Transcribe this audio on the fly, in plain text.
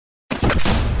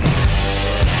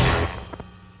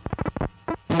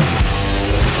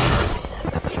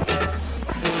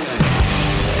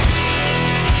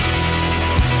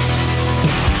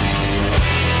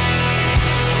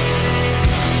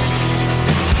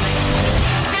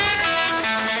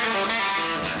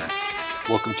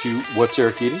Welcome to What's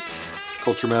Eric Eating?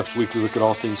 Culture Map's weekly look at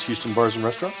all things Houston bars and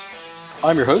restaurants.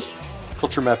 I'm your host,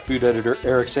 Culture Map food editor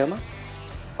Eric Sandler.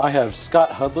 I have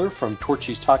Scott Hudler from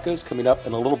Torchy's Tacos coming up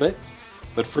in a little bit.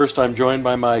 But first, I'm joined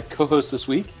by my co-host this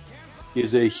week. He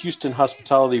is a Houston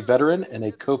hospitality veteran and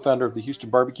a co-founder of the Houston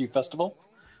Barbecue Festival.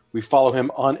 We follow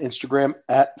him on Instagram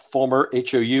at Fulmer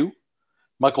HOU.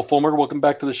 Michael Fulmer, welcome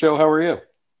back to the show. How are you?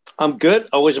 I'm good.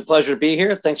 Always a pleasure to be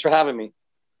here. Thanks for having me.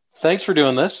 Thanks for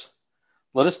doing this.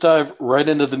 Let us dive right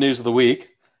into the news of the week.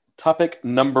 Topic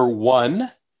number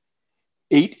 1.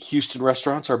 8 Houston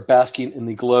restaurants are basking in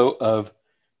the glow of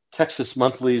Texas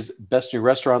Monthly's Best New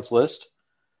Restaurants list.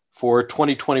 For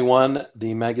 2021,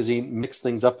 the magazine mixed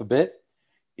things up a bit.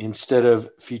 Instead of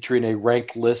featuring a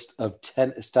ranked list of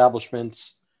 10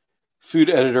 establishments, food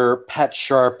editor Pat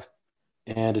Sharp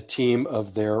and a team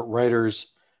of their writers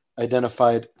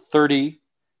identified 30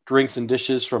 drinks and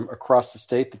dishes from across the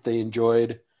state that they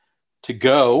enjoyed to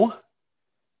go.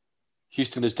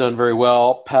 Houston has done very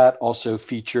well. Pat also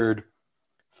featured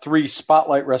 3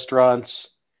 spotlight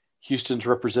restaurants. Houston's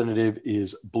representative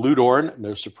is Blue Dorn.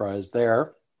 No surprise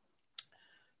there.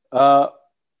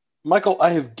 Michael,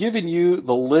 I have given you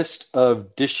the list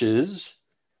of dishes,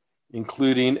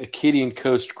 including Acadian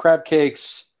Coast crab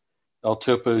cakes, El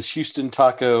Topo's Houston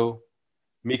taco,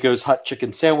 Miko's hot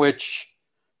chicken sandwich,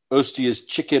 Ostia's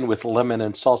chicken with lemon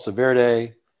and salsa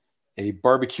verde, a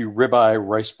barbecue ribeye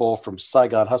rice bowl from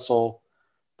Saigon Hustle,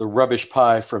 the rubbish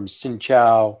pie from Sin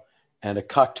Chow, and a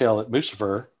cocktail at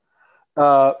Mucifer.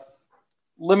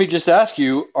 Let me just ask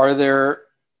you,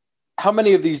 how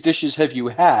many of these dishes have you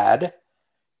had?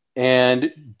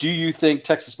 And do you think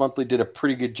Texas Monthly did a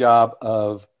pretty good job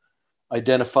of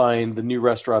identifying the new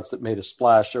restaurants that made a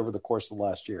splash over the course of the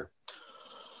last year?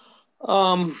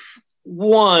 I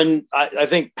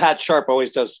think Pat Sharp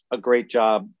always does a great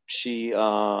job. She's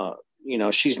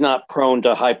not prone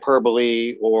to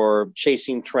hyperbole or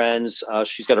chasing trends.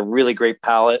 She's got a really great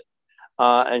palate,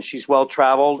 and she's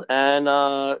well-traveled,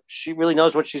 and she really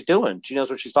knows what she's doing. She knows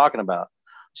what she's talking about.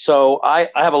 So I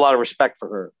have a lot of respect for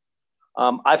her.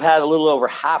 I've had a little over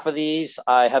half of these.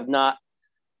 I have not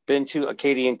been to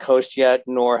Acadian Coast yet,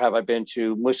 nor have I been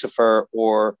to Mucifer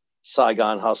or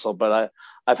Saigon Hustle, but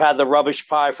I've had the rubbish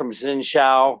pie from Xin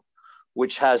Xiao,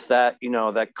 which has that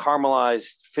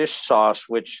caramelized fish sauce,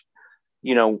 which,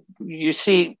 you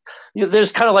see,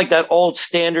 there's kind of like that old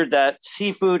standard that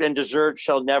seafood and dessert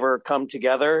shall never come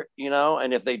together,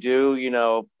 and if they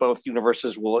do, both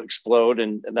universes will explode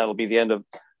and that'll be the end of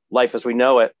life as we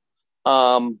know it.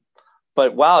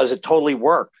 But wow, does it totally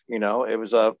work? It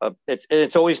was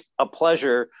it's always a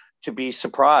pleasure to be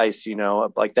surprised,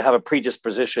 like to have a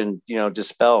predisposition,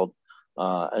 dispelled.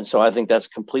 And so I think that's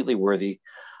completely worthy.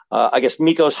 I guess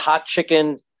Miko's hot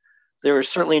chicken, there is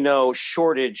certainly no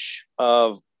shortage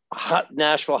of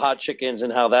Nashville hot chickens,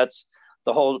 and how that's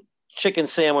the whole chicken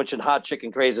sandwich and hot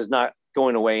chicken craze is not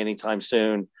going away anytime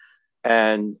soon.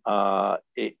 And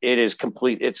it is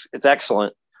complete. It's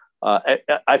excellent.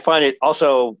 I find it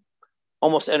also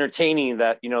almost entertaining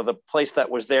that, the place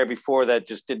that was there before that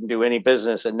just didn't do any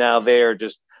business, and now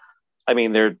there's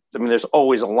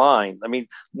always a line.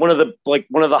 One of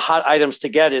the hot items to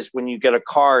get is when you get a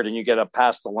card and you get a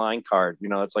pass the line card.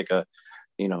 It's like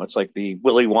it's like the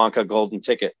Willy Wonka golden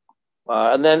ticket.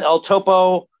 And then El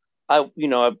Topo,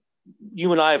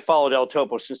 you and I have followed El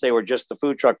Topo since they were just the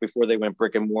food truck before they went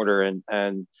brick and mortar, and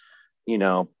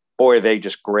boy, are they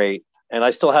just great. And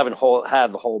I still haven't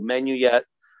had the whole menu yet.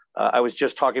 I was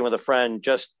just talking with a friend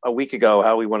just a week ago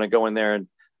how we want to go in there and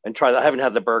try that. I haven't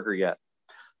had the burger yet.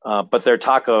 But their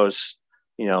tacos,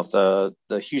 the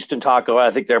Houston taco,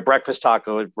 I think their breakfast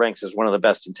taco ranks as one of the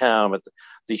best in town. But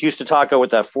the Houston taco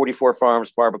with that 44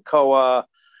 Farms barbacoa,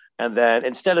 and then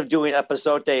instead of doing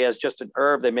epazote as just an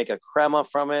herb, they make a crema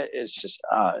from it. It's just,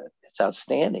 it's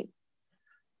outstanding.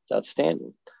 It's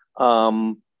outstanding.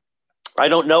 I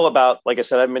don't know about, like I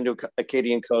said, I haven't been to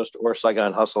Acadian Coast or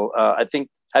Saigon Hustle.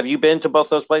 Have you been to both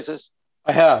those places?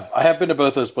 I have been to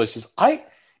both those places.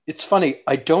 It's funny.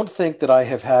 I don't think that I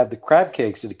have had the crab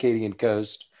cakes at Acadian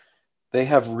Coast. They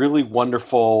have really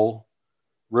wonderful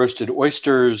roasted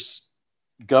oysters,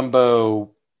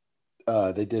 gumbo.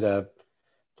 They did a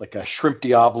shrimp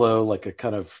Diablo, like a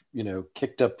kind of,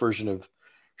 kicked up version of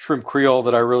shrimp Creole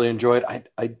that I really enjoyed.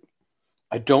 I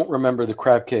don't remember the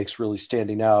crab cakes really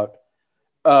standing out.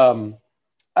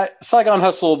 Saigon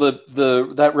Hustle,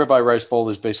 that ribeye rice bowl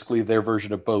is basically their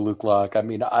version of Beau Luc Lac. I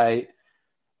mean,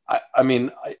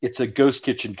 it's a ghost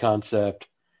kitchen concept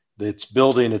that's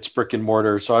building its brick and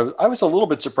mortar. So I was a little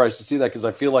bit surprised to see that, because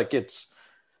I feel like it's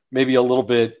maybe a little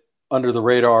bit under the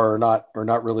radar or not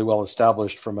really well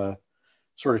established from a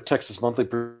sort of Texas Monthly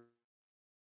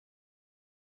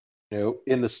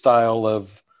in the style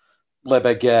of Le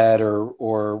Baguette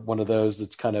or one of those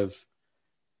that's kind of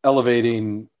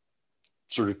elevating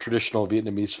sort of traditional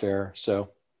Vietnamese fare.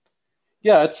 So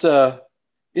yeah,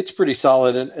 it's pretty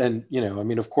solid. And I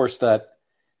mean, of course that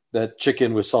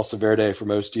chicken with salsa verde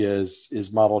from Ostia is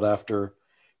modeled after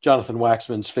Jonathan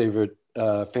Waxman's favorite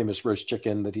famous roast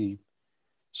chicken that he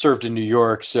served in New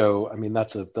York. So I mean,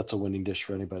 that's a winning dish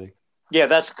for anybody. Yeah,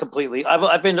 that's completely.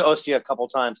 I've been to Ostia a couple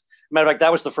times. Matter of fact,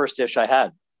 that was the first dish I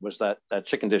had, was that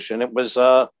chicken dish, and it was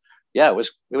yeah, it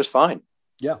was fine.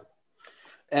 Yeah,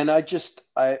 and I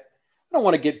don't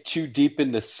want to get too deep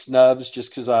into snubs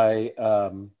just because I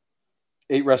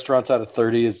 8 restaurants out of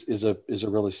 30 is a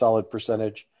really solid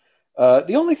percentage.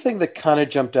 The only thing that kind of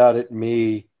jumped out at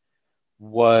me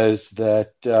was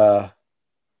that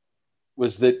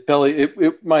Belly.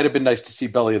 It might have been nice to see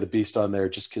Belly of the Beast on there,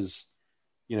 just because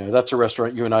that's a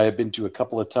restaurant you and I have been to a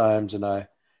couple of times, and I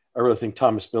really think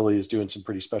Thomas Billy is doing some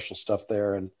pretty special stuff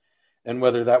there, and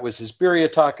whether that was his birria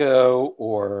taco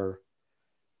or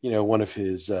one of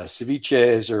his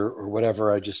ceviches or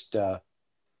whatever, I don't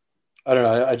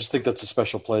know. I just think that's a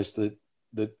special place that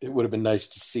it would have been nice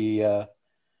to see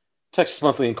Texas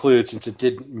Monthly include, since it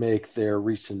didn't make their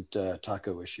recent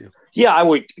taco issue. Yeah, I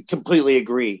would completely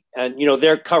agree. And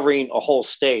they're covering a whole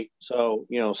state, so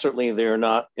certainly they're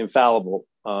not infallible.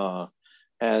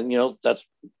 And that's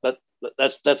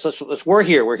we're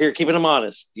here. We're here keeping them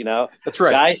honest. That's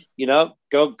right, guys.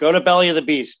 Go to Belly of the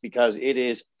Beast, because it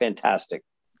is fantastic.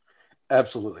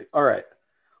 absolutely. All right,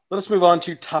 let us move on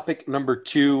to topic number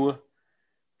 2.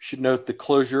 Should note the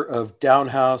closure of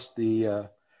Downhouse, the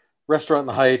restaurant in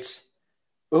the Heights,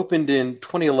 opened in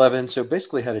 2011, so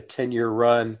basically had a 10-year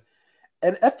run.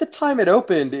 And at the time it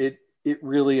opened, it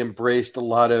really embraced a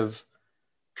lot of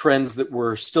trends that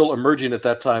were still emerging at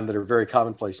that time that are very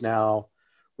commonplace now,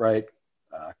 right?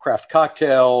 Craft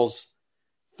cocktails,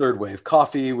 third wave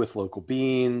coffee with local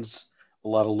beans, a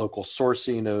lot of local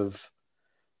sourcing of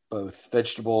both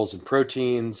vegetables and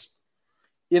proteins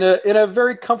in a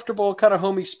very comfortable kind of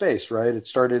homey space, right? It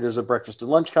started as a breakfast and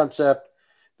lunch concept.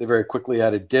 They very quickly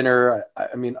added dinner.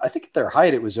 I mean, I think at their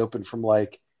height, it was open from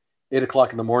like 8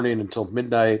 o'clock in the morning until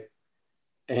midnight,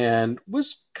 and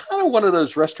was kind of one of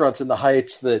those restaurants in the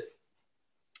Heights that,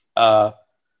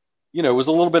 was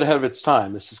a little bit ahead of its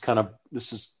time. This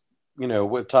is,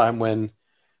 what time when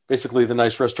basically the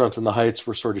nice restaurants in the Heights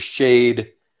were sort of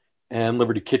Shade and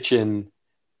Liberty Kitchen,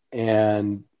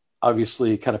 and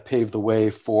obviously kind of paved the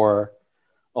way for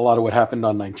a lot of what happened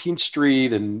on 19th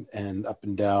Street and up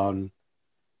and down,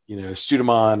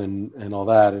 Studemont and all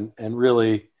that, and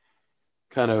really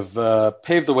kind of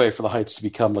paved the way for the Heights to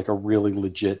become like a really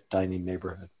legit dining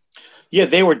neighborhood. Yeah,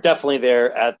 they were definitely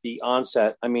there at the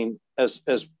onset. I mean, as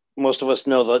most of us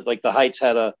know, that like the Heights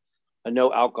had a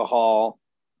no alcohol,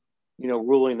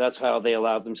 ruling. That's how they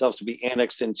allowed themselves to be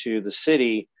annexed into the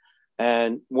city.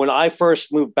 And when I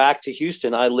first moved back to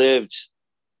Houston, I lived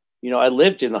in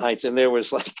the Heights, and there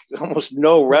was like almost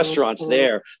no restaurants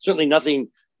there. Certainly nothing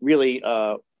really,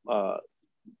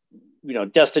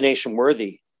 destination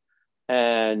worthy.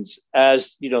 And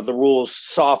as the rules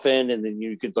softened, and then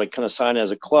you could like kind of sign as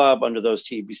a club under those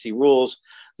TBC rules,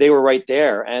 they were right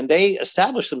there, and they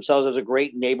established themselves as a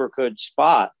great neighborhood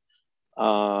spot.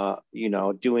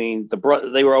 Doing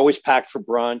they were always packed for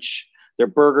brunch. Their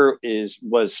burger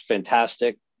was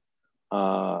fantastic.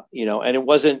 And it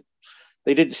wasn't.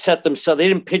 They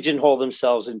didn't pigeonhole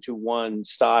themselves into one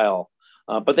style,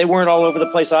 but they weren't all over the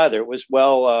place either. It was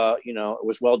it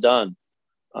was well done.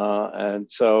 And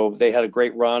so they had a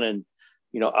great run, and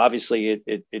obviously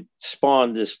it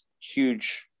spawned this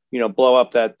huge blow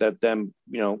up that then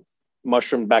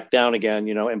mushroomed back down again,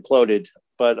 imploded.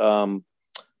 But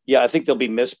yeah, I think they'll be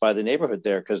missed by the neighborhood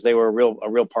there, because they were a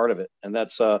real part of it. And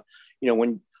that's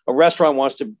when a restaurant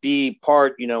wants to be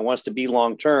wants to be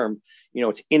long term,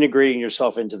 it's integrating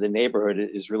yourself into the neighborhood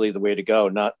is really the way to go,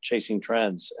 not chasing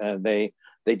trends. And they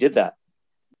did that.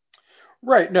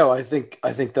 Right. No, I think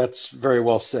that's very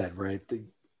well said. Right.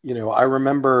 I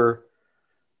remember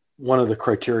one of the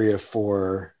criteria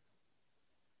for,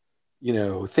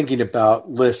 thinking about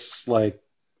lists, like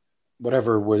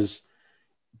whatever was,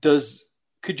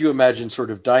 could you imagine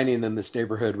sort of dining in this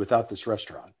neighborhood without this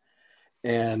restaurant?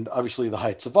 And obviously the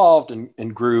Heights evolved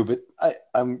and grew, but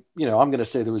I'm going to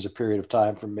say there was a period of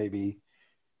time from maybe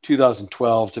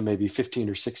 2012 to maybe 15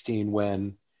 or 16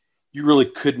 when you really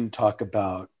couldn't talk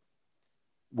about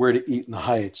where to eat in the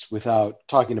Heights without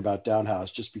talking about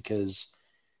Downhouse, just because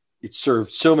it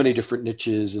served so many different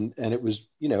niches, and it was,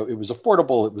 it was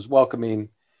affordable, it was welcoming,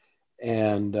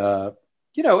 and, and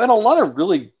a lot of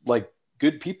really like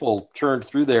good people churned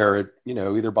through there,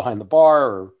 either behind the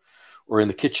bar or in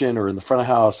the kitchen or in the front of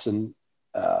house. And,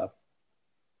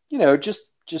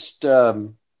 just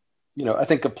I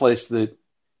think a place that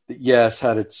yes,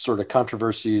 had its sort of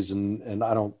controversies, and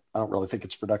I don't really think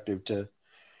it's productive to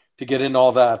get into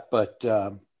all that, but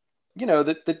that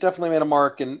definitely made a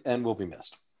mark and will be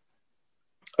missed.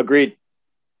 Agreed.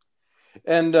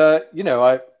 And I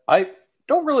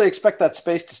don't really expect that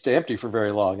space to stay empty for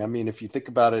very long. I mean, if you think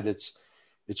about it,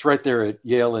 it's right there at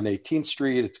Yale and 18th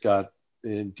Street. It's got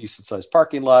a decent sized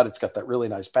parking lot. It's got that really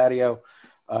nice patio.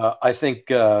 I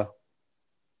think I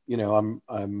don't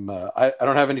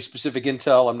have any specific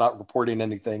intel. I'm not reporting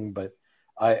anything, but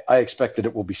I expect that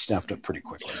it will be snapped up pretty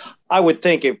quickly. I would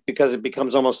think because it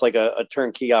becomes almost like a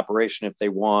turnkey operation if they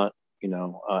want,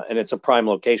 and it's a prime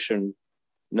location,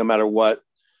 no matter what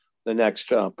the next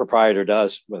proprietor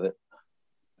does with it.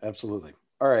 Absolutely.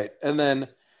 All right. And then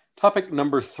topic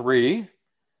number 3,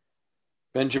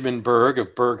 Benjamin Berg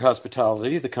of Berg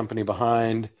Hospitality, the company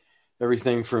behind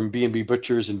everything from B&B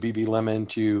Butchers and BB Lemon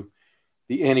to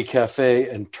the Annie Cafe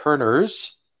and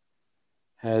Turner's,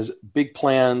 has big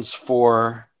plans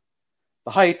for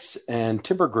the Heights and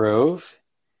Timber Grove.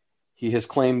 He has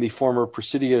claimed the former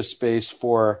Presidio space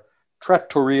for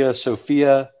Trattoria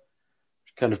Sofia,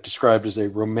 kind of described as a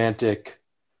romantic,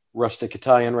 rustic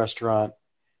Italian restaurant,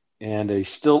 and a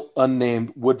still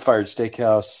unnamed wood-fired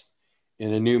steakhouse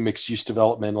in a new mixed-use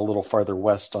development a little farther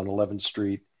west on 11th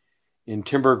Street in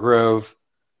Timber Grove.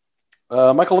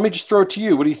 Michael, let me just throw it to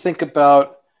you. What do you think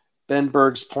about Ben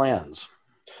Berg's plans?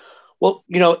 Well,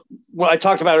 what I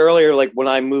talked about earlier, like when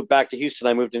I moved back to Houston,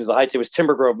 I moved into the Heights. It was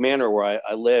Timber Grove Manor where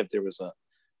I lived. There was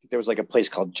like a place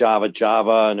called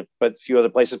Java, but a few other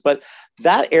places. But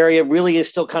that area really is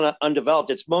still kind of undeveloped.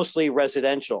 It's mostly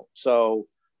residential. So,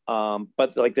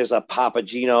 but like there's a Papa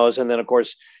Gino's, and then of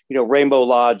course, Rainbow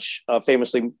Lodge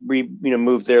famously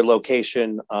moved their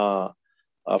location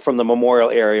from the Memorial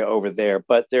area over there.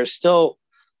 But there's still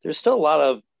a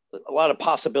lot of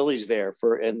possibilities there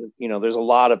and there's a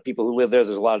lot of people who live there.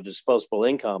 There's a lot of disposable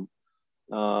income.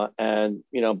 And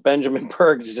Benjamin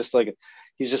Berg is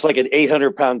he's just like an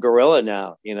 800-pound gorilla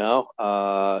now,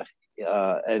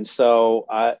 and so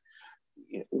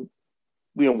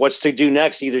what's to do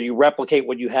next? Either you replicate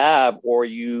what you have, or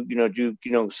you do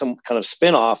some kind of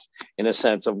spin-off in a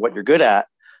sense of what you're good at.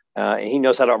 He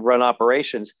knows how to run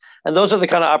operations, and those are the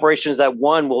kind of operations that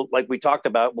one will, like we talked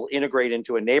about, will integrate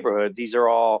into a neighborhood.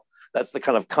 That's the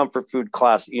kind of comfort food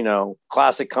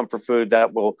classic comfort food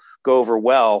that will go over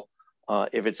well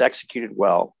if it's executed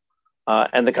well,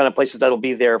 and the kind of places that'll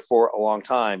be there for a long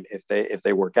time if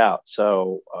they work out.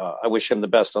 So I wish him the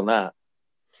best on that.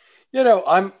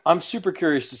 I'm super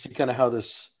curious to see kind of how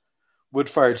this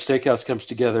wood-fired steakhouse comes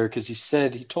together, because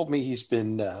he told me he's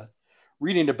been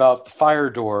reading about the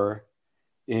Fire Door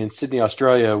in Sydney,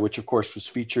 Australia, which of course was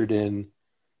featured in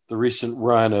the recent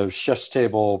run of Chef's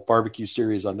Table barbecue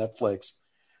series on Netflix.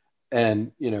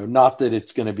 And, not that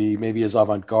it's going to be maybe as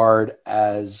avant-garde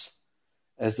as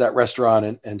that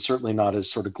restaurant, and certainly not as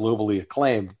sort of globally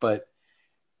acclaimed, but,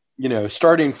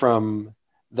 starting from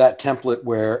that template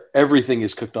where everything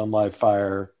is cooked on live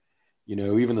fire,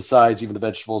 even the sides, even the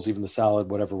vegetables, even the salad,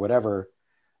 whatever.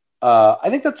 I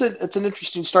think it's an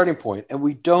interesting starting point. And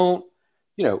we don't,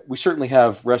 we certainly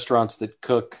have restaurants that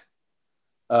cook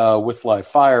with live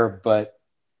fire, but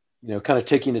kind of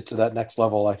taking it to that next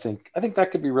level, I think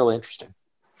that could be really interesting.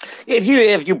 If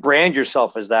you brand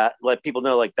yourself as that, let people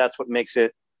know like that's what makes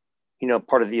it,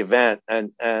 part of the event,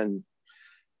 and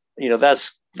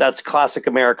that's classic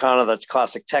Americana, that's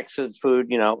classic Texas food.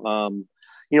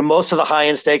 Most of the high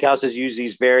end steakhouses use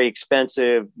these very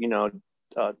expensive,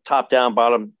 top down,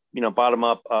 bottom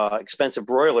up, expensive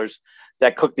broilers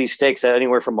that cook these steaks at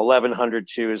anywhere from 1,100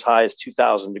 to as high as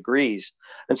 2,000 degrees.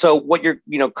 And so what you're,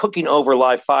 cooking over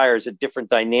live fire is a different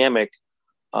dynamic.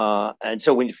 And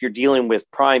so if you're dealing with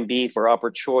prime beef or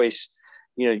upper choice,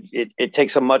 it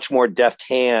takes a much more deft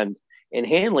hand in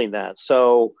handling that.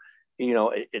 So,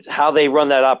 it's how they run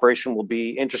that operation will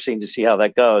be interesting to see how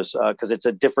that goes. Cause it's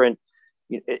a different,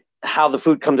 how the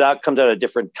food comes out at a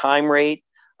different time rate.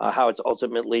 How it's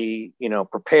ultimately,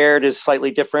 prepared is slightly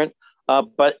different.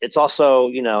 But it's also,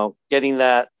 getting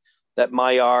that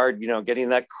Maillard, getting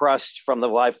that crust from the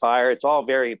live fire. It's all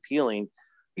very appealing.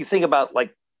 You think about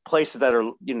like places that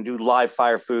are, do live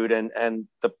fire food, and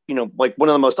the, like one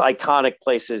of the most iconic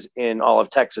places in all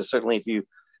of Texas, certainly if you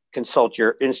consult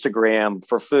your Instagram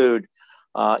for food,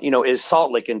 is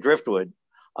Salt Lick and Driftwood.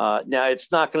 Now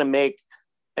it's not going to make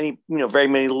any, very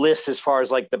many lists as far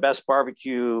as like the best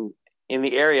barbecue in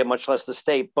the area, much less the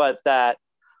state, but that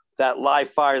live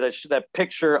fire, that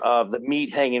picture of the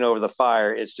meat hanging over the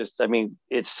fire is just,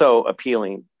 it's so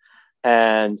appealing.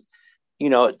 And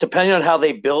depending on how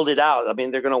they build it out, I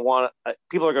mean, they're going to want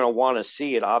people are going to want to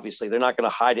see it. Obviously, they're not going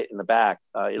to hide it in the back.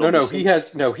 It'll be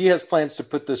seen. He has plans to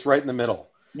put this right in the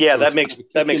middle. Yeah, So that it's makes kind of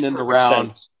a that makes kitchen in the perfect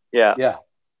round. sense. Yeah. Yeah,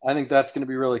 I think that's going to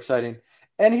be really exciting.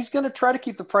 And he's going to try to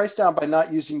keep the price down by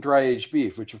not using dry aged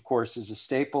beef, which of course is a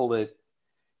staple at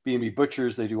B&B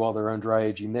Butchers. They do all their own dry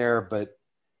aging there, but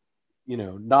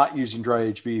not using dry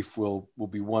aged beef will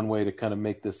be one way to kind of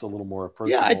make this a little more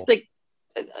Yeah, I approachable. think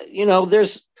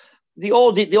there's the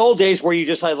old days where you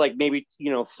just had like maybe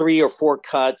 3 or 4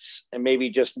 cuts and maybe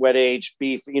just wet aged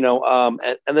beef, and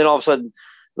then all of a sudden,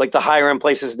 like the higher end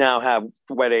places now have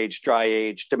wet aged, dry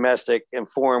aged, domestic, and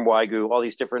foreign wagyu, all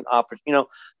these different options.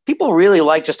 People really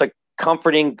like just a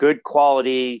comforting, good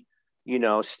quality,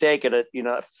 steak at a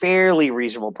fairly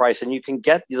reasonable price, and you can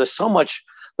get there's so much.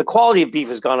 The quality of beef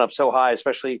has gone up so high,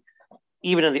 especially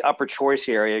even in the upper choice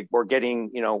area. We're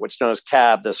getting what's known as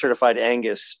CAB, the certified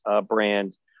Angus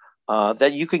brand,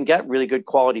 that you can get really good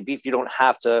quality beef. You don't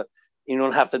have to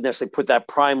necessarily put that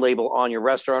prime label on your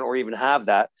restaurant or even have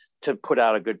that to put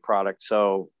out a good product.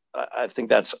 So I think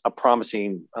that's a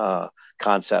promising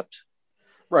concept.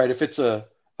 Right. If it's a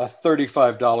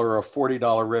 $35 or a $40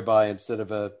 ribeye instead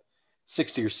of a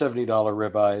 $60 or $70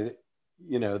 ribeye,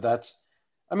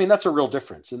 that's a real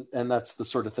difference. And that's the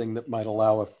sort of thing that might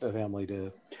allow a family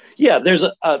to. Yeah, there's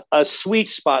a sweet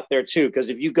spot there too, because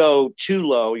if you go too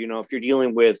low, if you're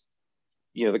dealing with,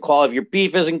 the quality of your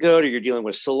beef isn't good, or you're dealing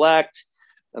with select,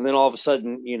 and then all of a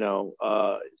sudden,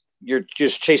 you're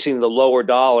just chasing the lower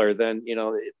dollar, then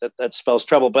that spells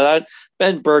trouble. But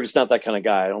Ben Berg's not that kind of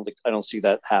guy. I don't see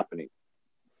that happening.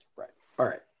 Right. All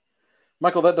right,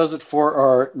 Michael, that does it for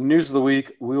our news of the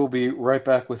week. We will be right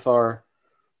back with our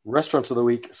restaurants of the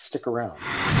week. Stick around.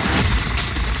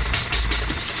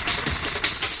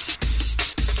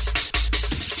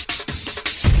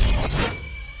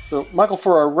 So, Michael,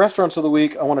 for our restaurants of the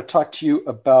week, I want to talk to you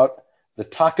about the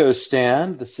Taco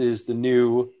Stand. This is the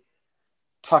new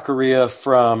taqueria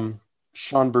from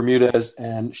Sean Bermudez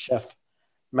and Chef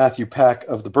Matthew Pack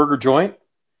of the Burger Joint.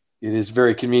 It is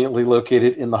very conveniently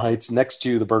located in the Heights next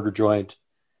to the Burger Joint.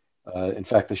 In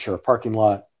fact, they share a parking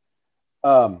lot.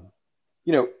 I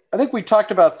think we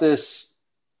talked about this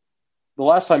the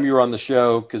last time you were on the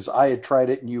show because I had tried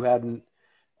it and you hadn't,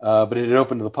 but it had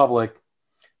opened to the public.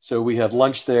 So we had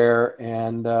lunch there,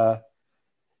 and I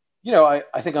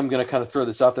think I'm going to kind of throw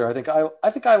this out there. I think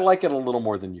I like it a little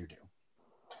more than you do.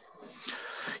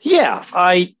 Yeah,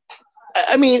 I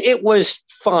mean, it was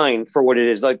fine for what it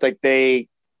is.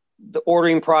 The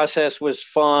ordering process was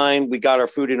fine. We got our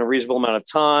food in a reasonable amount of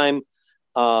time.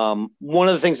 One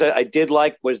of the things that I did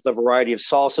like was the variety of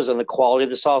salsas and the quality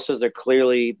of the salsas. They're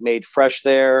clearly made fresh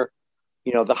there.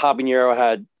 The habanero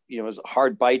had, it was a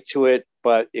hard bite to it,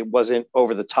 but it wasn't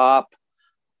over the top.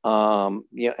 And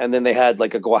then they had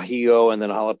like a guajillo and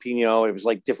then a jalapeno. It was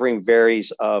like differing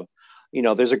varies of,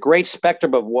 there's a great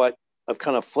spectrum of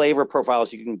kind of flavor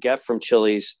profiles you can get from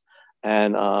chilies,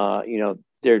 and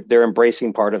they're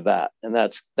embracing part of that, and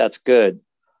that's good.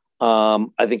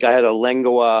 I think I had a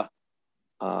lengua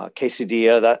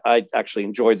quesadilla that I actually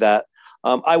enjoyed that.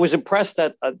 I was impressed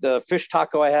that the fish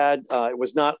taco I had, it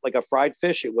was not like a fried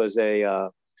fish. It was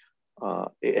it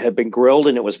had been grilled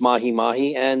and it was mahi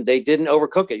mahi, and they didn't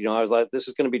overcook it. I was like, this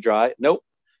is going to be dry. Nope.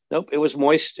 It was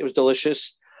moist. It was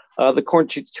delicious. The corn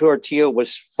tortilla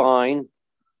was fine.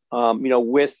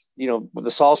 With the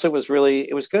salsa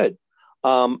it was good.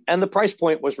 And the price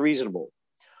point was reasonable.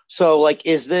 So like,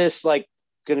 is this like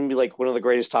going to be like one of the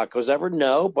greatest tacos ever?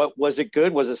 No, but was it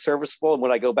good? Was it serviceable? And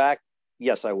would I go back?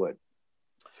 Yes, I would.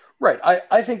 Right.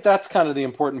 I think that's kind of the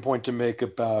important point to make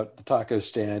about the taco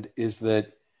stand is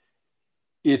that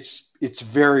it's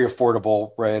very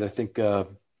affordable, right? I think a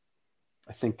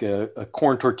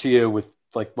corn tortilla with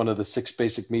like one of the 6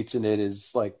 basic meats in it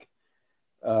is like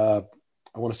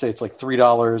I want to say it's like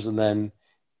 $3, and then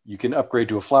you can upgrade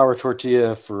to a flour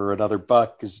tortilla for another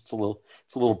 $1 because it's a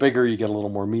little bigger. You get a little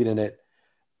more meat in it.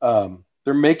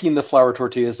 They're making the flour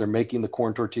tortillas. They're making the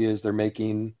corn tortillas. They're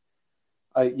making,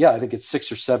 I think it's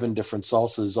 6 or 7 different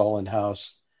salsas all in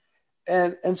house,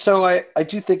 and so I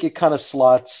do think it kind of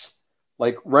slots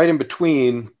like right in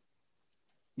between,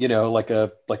 like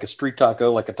a street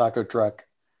taco, like a taco truck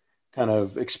kind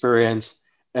of experience,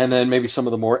 and then maybe some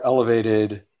of the more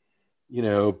elevated,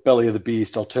 belly of the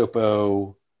beast, El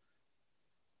Topo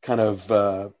kind of,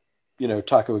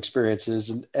 taco experiences.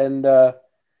 And I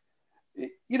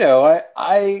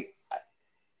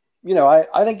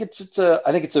think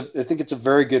it's a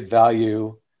very good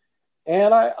value.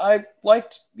 And I've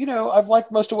liked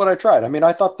most of what I tried. I mean,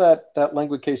 I thought that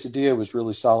lengua quesadilla was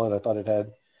really solid. I thought it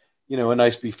had, a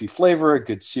nice beefy flavor, a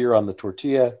good sear on the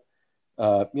tortilla.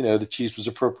 The cheese was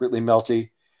appropriately melty.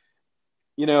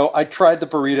 I tried the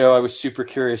burrito. I was super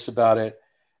curious about it.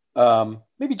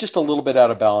 Maybe just a little bit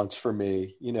out of balance for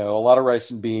me. A lot of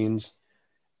rice and beans,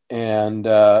 and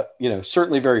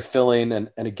certainly very filling. And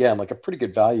again, like a pretty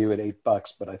good value at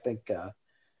 $8. But I think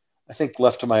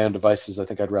left to my own devices, I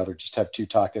think I'd rather just have two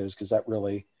tacos because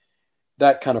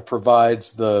that kind of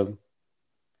provides the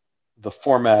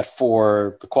format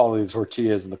for the quality of the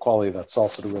tortillas and the quality of that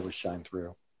salsa to really shine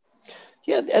through.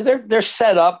 Yeah, they're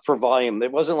set up for volume.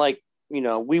 It wasn't like,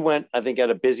 we went, I think, at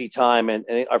a busy time, and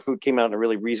our food came out in a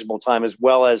really reasonable time, as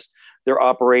well as they're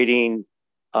operating.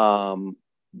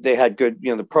 They had good,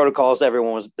 the protocols.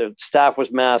 The staff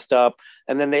was masked up,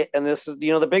 and this is,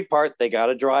 the big part. They got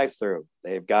to drive through.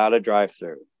 They've got to drive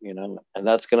through, and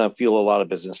that's going to fuel a lot of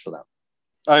business for them.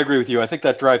 I agree with you. I think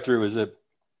that drive through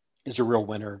is a real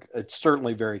winner. It's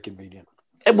certainly very convenient.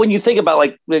 And when you think about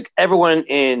like everyone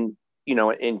in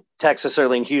Texas,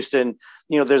 certainly in Houston,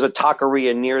 there's a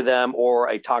taqueria near them, or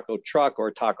a taco truck, or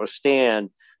a taco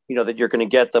stand, that you're going to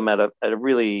get them at a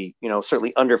really,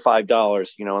 certainly under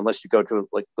 $5, unless you go to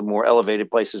like the more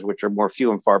elevated places, which are more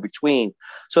few and far between.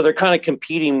 So they're kind of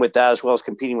competing with that, as well as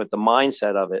competing with the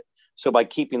mindset of it. So by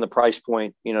keeping the price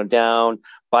point, down,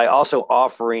 by also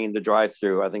offering the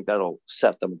drive-through, I think that'll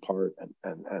set them apart,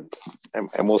 and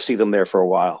we'll see them there for a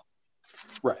while.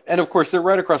 Right. And of course, they're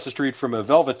right across the street from a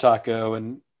Velvet Taco,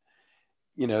 and,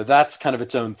 that's kind of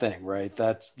its own thing, right?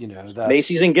 That's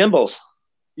Macy's and Gimbals.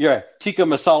 Yeah. Tikka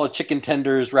masala chicken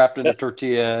tenders wrapped in a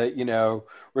tortilla,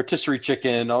 rotisserie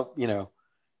chicken,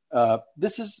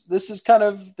 this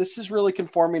is really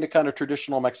conforming to kind of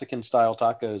traditional Mexican style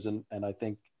tacos. And I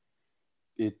think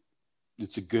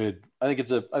it's a good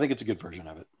version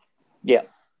of it. Yeah.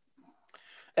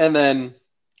 And then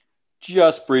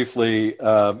just briefly,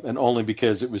 and only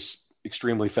because it was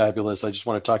extremely fabulous, I just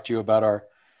want to talk to you about our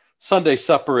Sunday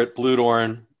supper at Blue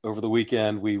Dorn over the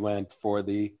weekend. We went for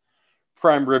the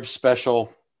prime rib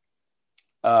special.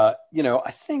 I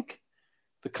think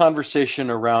the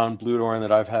conversation around Blue Dorn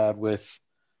that I've had with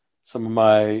some of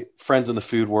my friends in the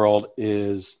food world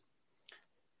is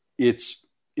it's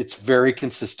very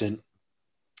consistent.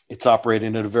 It's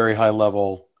operating at a very high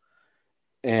level.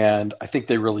 And I think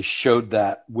they really showed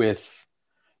that with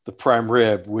the prime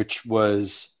rib, which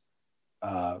was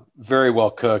very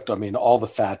well cooked. I mean, all the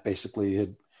fat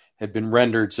basically had been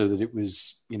rendered so that it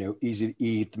was, easy to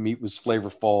eat. The meat was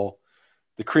flavorful.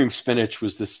 The cream spinach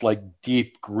was this like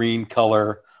deep green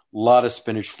color, a lot of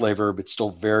spinach flavor, but still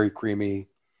very creamy.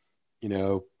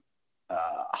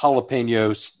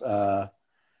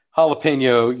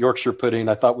 Jalapeno Yorkshire pudding,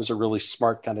 I thought was a really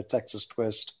smart kind of Texas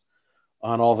twist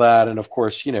on all that. And of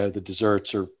course, the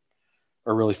desserts are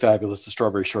really fabulous. The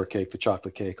strawberry shortcake, the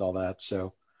chocolate cake, all that.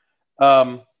 So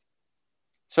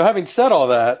having said all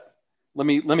that, let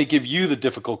me give you the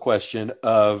difficult question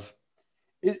of,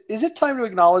 is it time to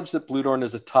acknowledge that Blue Dorn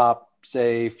is a top,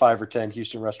 say, 5 or 10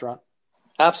 Houston restaurant?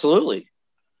 Absolutely.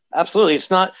 Absolutely. It's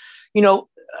not,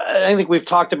 I think we've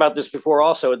talked about this before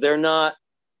also. They're not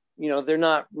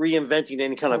reinventing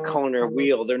any kind of culinary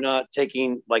wheel. They're not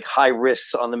taking like high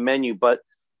risks on the menu, but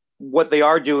what they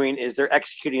are doing is they're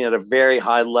executing at a very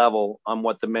high level on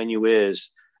what the menu is.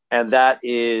 And that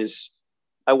is,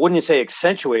 I wouldn't say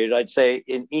accentuated, I'd say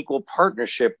in equal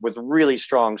partnership with really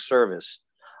strong service.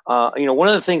 One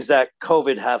of the things that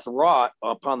COVID hath wrought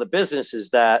upon the business is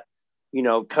that,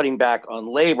 cutting back on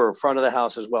labor, front of the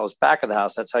house as well as back of the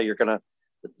house. That's how you're going to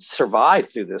survive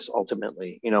through this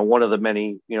ultimately, one of the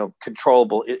many,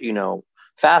 controllable,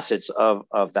 facets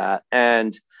of that.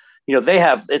 And,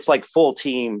 it's like full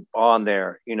team on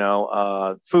there,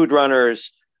 food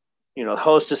runners,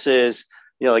 hostesses,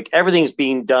 like everything's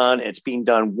being done. It's being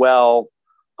done well.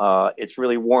 It's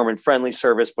really warm and friendly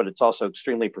service, but it's also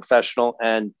extremely professional.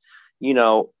 And,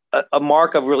 a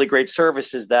mark of really great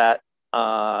service is that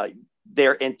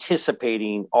they're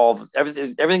anticipating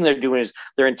everything they're doing is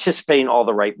they're anticipating all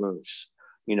the right moves,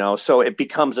 so it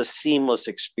becomes a seamless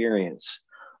experience.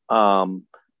 And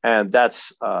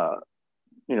that's,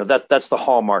 that's the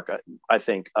hallmark, I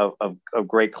think, of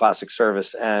great classic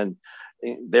service. And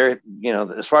they're,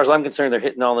 as far as I'm concerned, they're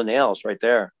hitting all the nails right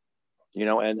there,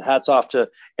 and hats off to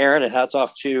Aaron and hats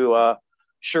off to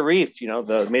Sharif,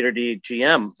 the Maitre d'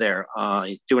 GM there,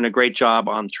 doing a great job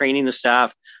on training the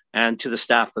staff and to the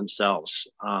staff themselves.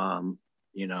 I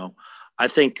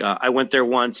think I went there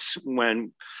once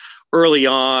when early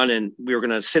on, and we were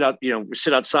going to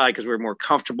sit outside because we were more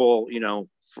comfortable,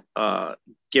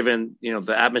 given,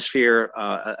 the atmosphere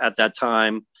at that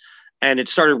time. And it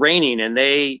started raining, and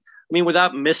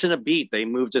without missing a beat, they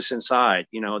moved us inside.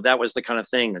 That was the kind of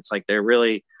thing. It's like they're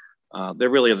on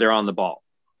the ball.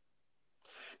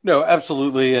 No,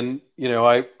 absolutely. And,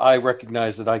 I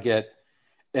recognize that I get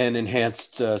an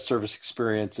enhanced service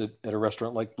experience at a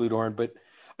restaurant like Blue Dorn, but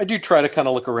I do try to kind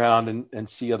of look around and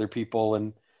see other people.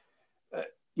 And,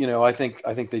 I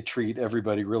think they treat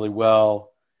everybody really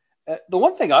well. The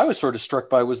one thing I was sort of struck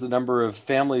by was the number of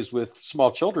families with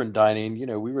small children dining.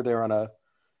 We were there on a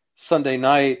Sunday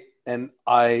night, and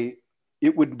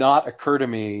it would not occur to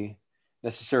me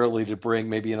necessarily to bring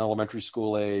maybe an elementary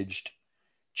school aged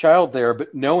child there,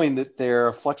 but knowing that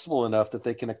they're flexible enough that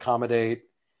they can accommodate,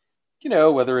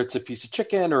 whether it's a piece of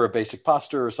chicken or a basic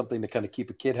pasta or something to kind of keep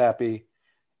a kid happy.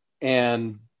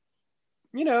 And,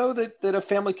 that a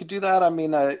family could do that. I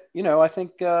mean, I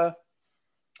think that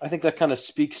kind of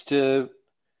speaks to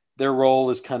their role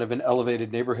as kind of an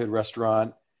elevated neighborhood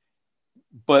restaurant,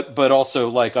 but also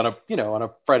like on a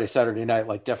Friday, Saturday night,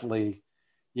 like definitely,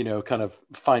 kind of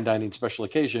fine dining special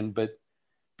occasion, but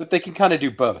they can kind of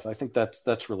do both. I think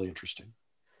that's really interesting.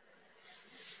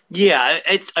 Yeah,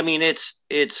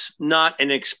 it's not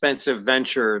an expensive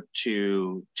venture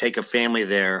to take a family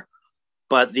there,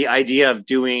 but the idea of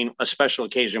doing a special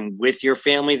occasion with your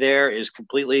family there is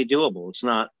completely doable. It's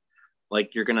not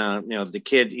like you're gonna, the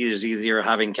kid is either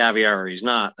having caviar or he's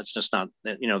not. That's just not,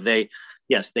 they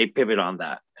pivot on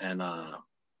that, and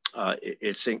I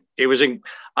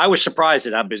was surprised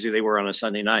at how busy they were on a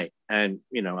Sunday night, and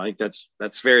I think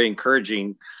that's very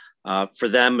encouraging for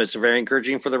them. It's very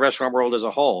encouraging for the restaurant world as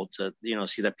a whole to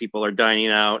see that people are dining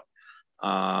out.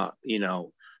 I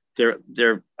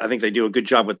think they do a good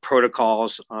job with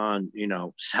protocols on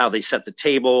how they set the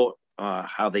table,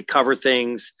 how they cover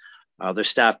things, their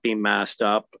staff being masked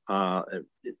up.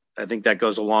 I think that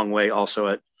goes a long way also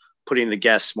at putting the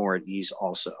guests more at ease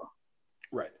also.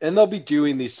 Right. And they'll be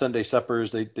doing these Sunday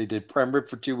suppers. They did prime rib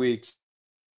for 2 weeks.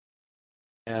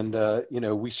 And,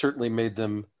 we certainly made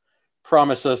them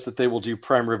promise us that they will do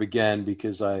prime rib again,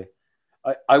 because I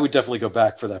would definitely go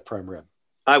back for that prime rib.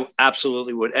 I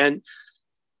absolutely would. And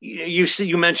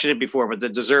you mentioned it before, but the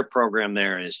dessert program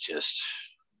there is just,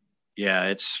 yeah,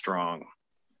 it's strong.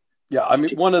 Yeah. I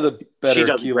mean, one of the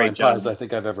better key lime pies I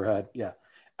think I've ever had. Yeah.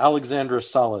 Alexandra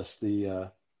Salas,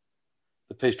 the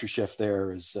pastry chef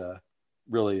there, is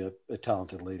really a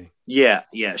talented lady. Yeah,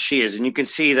 she is. And you can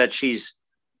see that she's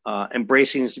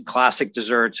embracing classic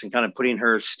desserts and kind of putting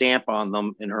her stamp on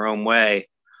them in her own way.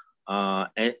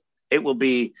 And it will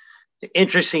be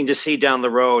interesting to see down the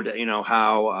road,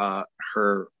 how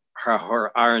her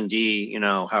R&D,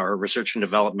 how her research and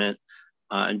development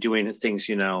and doing things,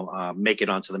 make it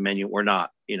onto the menu or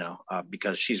not,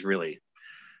 because she's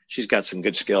got some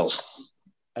good skills.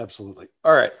 Absolutely.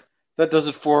 All right. That does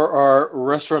it for our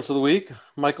restaurants of the week.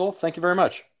 Michael, thank you very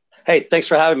much. Hey, thanks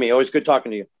for having me. Always good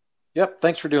talking to you. Yep.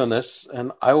 Thanks for doing this.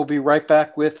 And I will be right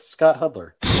back with Scott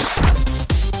Hudler.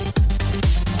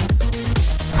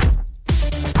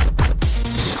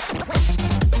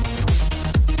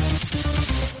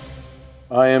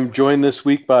 I am joined this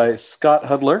week by Scott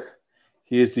Hudler.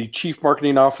 He is the Chief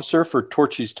Marketing Officer for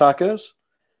Torchy's Tacos.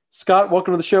 Scott,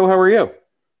 welcome to the show. How are you?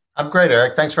 I'm great,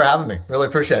 Eric. Thanks for having me. Really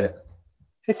appreciate it.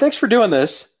 Hey, thanks for doing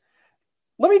this.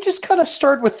 Let me just kind of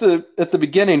start at the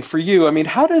beginning for you. I mean,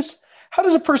 how does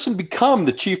a person become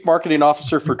the Chief Marketing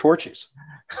Officer for Torchy's?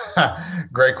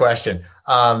 Great question.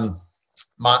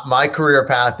 My career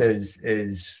path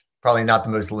is probably not the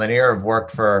most linear. I've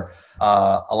worked for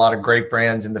a lot of great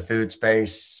brands in the food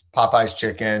space: Popeye's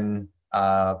Chicken,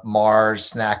 Mars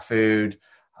Snack Food,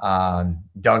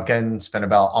 Dunkin'. Spent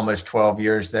about almost 12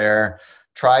 years there.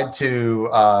 Tried to,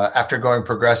 after going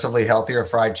progressively healthier,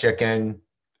 fried chicken,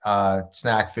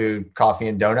 snack food, coffee,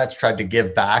 and donuts, tried to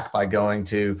give back by going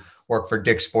to work for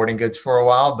Dick's Sporting Goods for a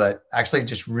while, but actually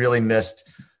just really missed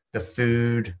the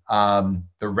food, the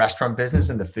restaurant business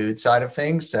and the food side of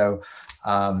things. So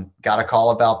got a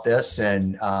call about this,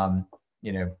 and,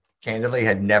 candidly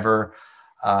had never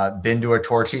been to a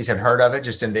Torchy's, had heard of it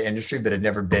just in the industry, but had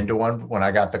never been to one when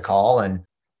I got the call. And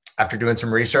after doing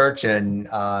some research and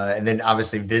then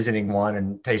obviously visiting one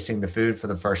and tasting the food for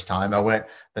the first time, I went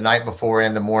the night before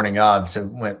and the morning of, so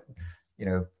went,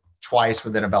 twice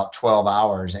within about 12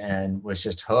 hours and was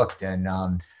just hooked.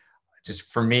 And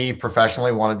just for me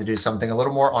professionally, wanted to do something a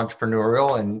little more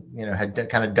entrepreneurial, and, had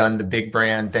kind of done the big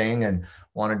brand thing and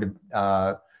wanted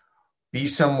to be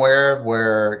somewhere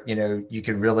where, you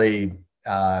could really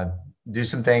do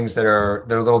some things they're a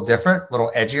little different, a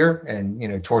little edgier.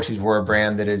 And, Torchy's were a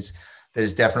brand that is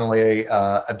definitely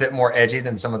a bit more edgy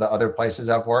than some of the other places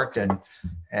I've worked. And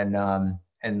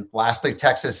lastly,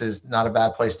 Texas is not a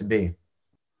bad place to be.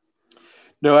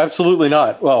 No, absolutely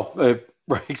not. Well,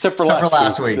 except for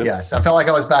last week. Yes. I felt like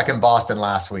I was back in Boston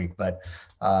last week, but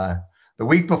the the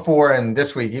week before and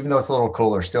this week, even though it's a little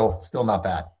cooler, still not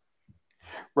bad.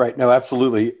 Right. No,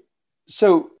 absolutely.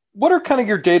 So what are kind of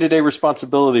your day-to-day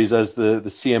responsibilities as the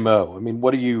CMO? I mean,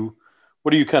 what are you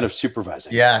kind of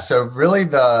supervising? Yeah. So really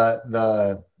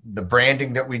the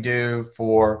branding that we do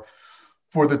for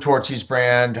the Torchy's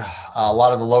brand, a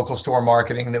lot of the local store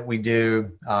marketing that we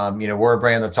do. We're a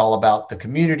brand that's all about the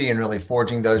community and really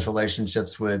forging those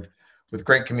relationships with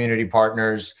great community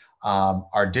partners.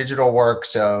 Our digital work,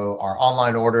 so our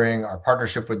online ordering, our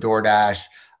partnership with DoorDash,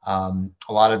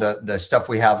 a lot of the stuff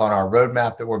we have on our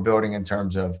roadmap that we're building in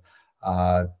terms of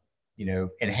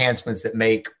enhancements that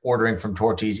make ordering from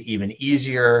Torchy's even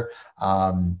easier.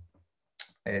 And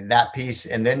that piece,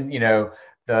 and then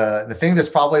the thing that's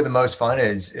probably the most fun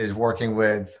is working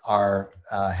with our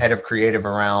head of creative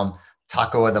around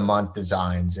Taco of the Month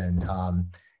designs and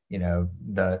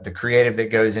the creative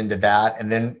that goes into that,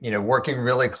 and then working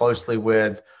really closely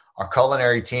with our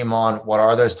culinary team on what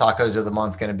are those tacos of the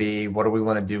month going to be, what do we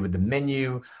want to do with the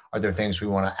menu, are there things we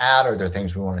want to add, are there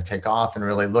things we want to take off, and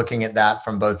really looking at that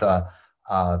from both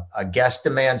a guest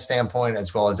demand standpoint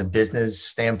as well as a business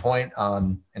standpoint,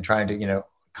 and trying to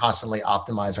constantly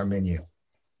optimize our menu.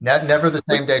 Never the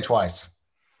same day twice.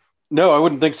 No, I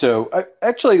wouldn't think so.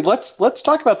 Actually, let's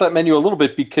talk about that menu a little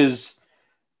bit, because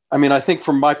I mean, I think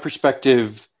from my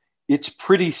perspective, it's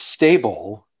pretty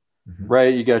stable,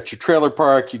 right? You got your trailer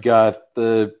park, you got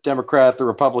the Democrat, the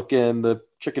Republican, the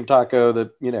chicken taco,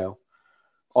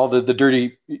 all the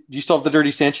dirty. Do you still have the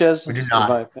dirty Sanchez? We do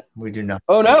not. We do not.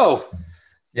 Oh no.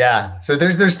 Yeah. So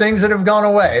there's things that have gone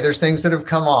away. There's things that have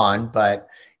come on, but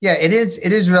yeah, it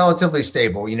is relatively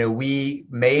stable. We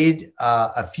made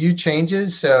a few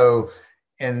changes. So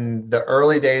in the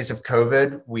early days of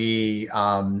COVID, we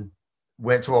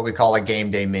went to what we call a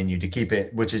game day menu to keep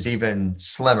it, which is even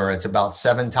slimmer. It's about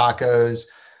 7 tacos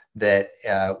that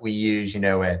we use,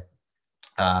 at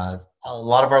a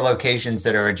lot of our locations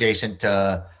that are adjacent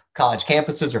to college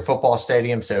campuses or football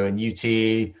stadiums. So in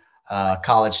UT,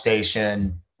 College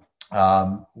Station,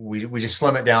 we just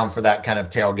slim it down for that kind of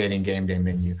tailgating game day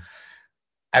menu.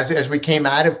 As we came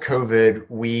out of COVID,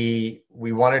 we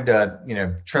wanted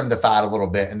to, trim the fat a little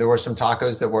bit. And there were some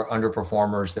tacos that were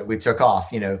underperformers that we took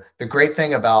off. The great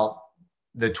thing about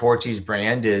the Torchy's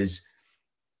brand is,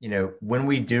 when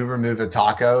we do remove a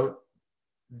taco,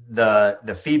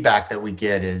 the feedback that we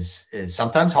get is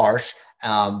sometimes harsh,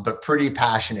 but pretty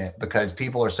passionate, because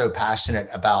people are so passionate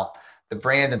about the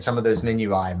brand and some of those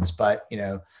menu items. But,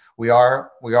 we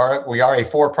are a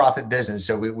for-profit business,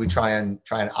 so we try and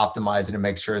optimize it and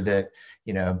make sure that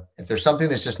if there's something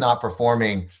that's just not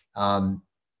performing,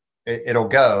 it'll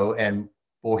go, and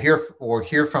we'll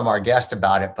hear from our guest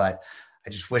about it. But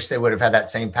I just wish they would have had that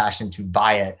same passion to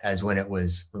buy it as when it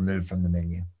was removed from the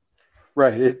menu.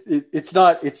 Right. It's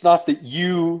not that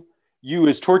you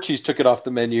as Torchy's took it off the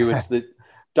menu. It's that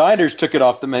diners took it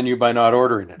off the menu by not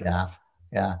ordering it.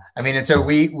 Yeah. I mean, and so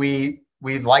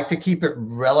we'd like to keep it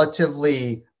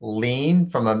relatively lean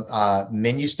from a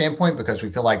menu standpoint, because we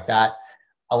feel like that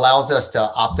allows us to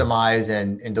optimize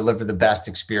and deliver the best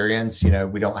experience.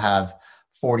 We don't have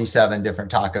 47 different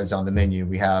tacos on the menu.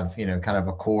 We have, kind of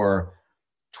a core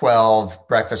 12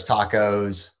 breakfast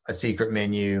tacos, a secret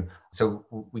menu. So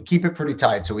we keep it pretty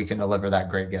tight so we can deliver that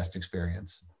great guest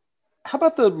experience. How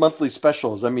about the monthly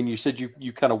specials? I mean, you said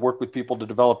you kind of work with people to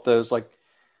develop those. Like,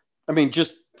 I mean,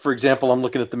 just for example, I'm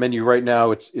looking at the menu right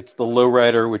now. It's the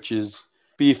lowrider, which is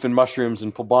beef and mushrooms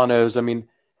and poblanos. I mean,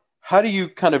 how do you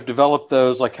kind of develop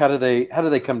those? Like, how do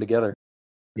they come together?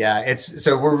 Yeah,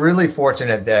 so we're really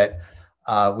fortunate that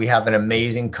we have an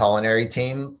amazing culinary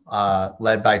team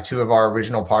led by 2 of our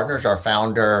original partners, our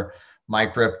founder,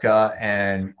 Mike Ripka,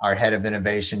 and our head of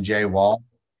innovation, Jay Wall.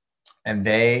 And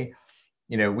they,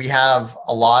 we have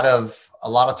a lot of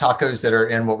tacos that are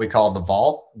in what we call the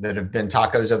vault that have been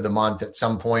tacos of the month at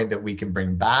some point that we can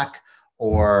bring back,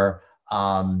 or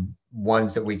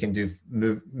ones that we can do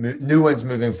new ones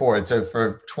moving forward. So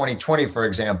for 2020, for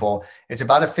example, it's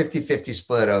about a 50-50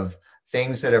 split of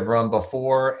things that have run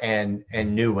before and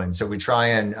new ones. So we try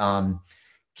and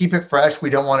keep it fresh. We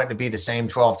don't want it to be the same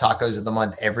 12 tacos of the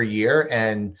month every year.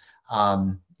 And,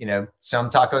 some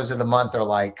tacos of the month are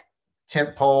like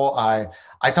tentpole.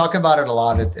 I talk about it a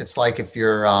lot. It's like if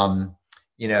you're,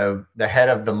 the head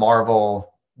of the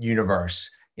Marvel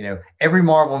universe, every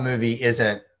Marvel movie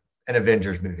isn't an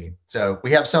Avengers movie. So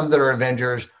we have some that are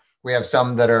Avengers. We have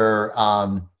some that are,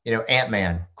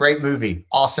 Ant-Man, great movie,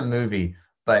 awesome movie,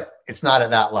 but it's not at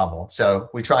that level. So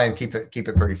we try and keep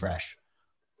it pretty fresh.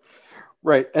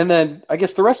 Right. And then I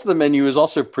guess the rest of the menu is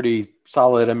also pretty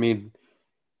solid. I mean,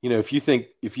 if you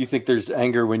think there's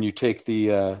anger when you take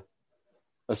a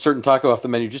a certain taco off the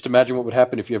menu. Just imagine what would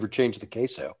happen if you ever changed the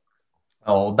queso.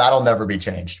 Oh, that'll never be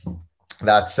changed.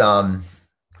 That's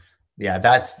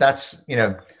that's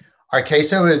our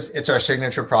queso it's our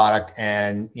signature product,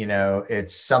 and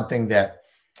it's something that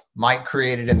Mike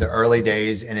created in the early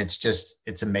days, and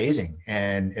it's amazing.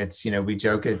 And it's, we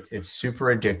joke it's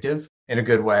super addictive in a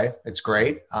good way. It's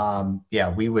great.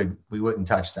 We wouldn't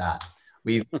touch that.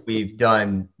 We've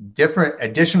done different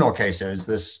additional quesos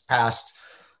this past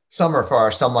summer for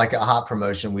our Some Like It Hot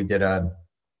promotion. We did a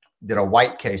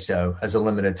white queso as a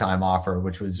limited time offer,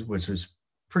 which was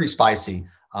pretty spicy.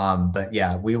 But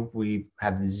yeah, we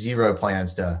have zero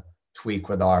plans to tweak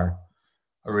with our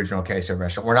original queso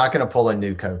restaurant. We're not going to pull a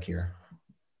new Coke here.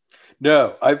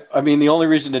 No, I mean, the only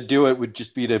reason to do it would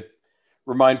just be to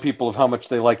remind people of how much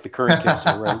they like the current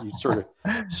queso, right? You sort of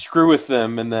screw with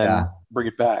them and then bring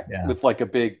it back with like a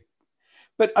big,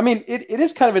 but I mean, it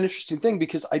is kind of an interesting thing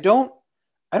because I don't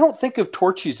think of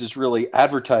Torchy's as really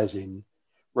advertising,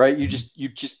 right? You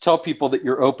just tell people that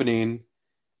you're opening,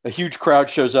 a huge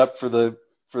crowd shows up for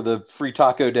the free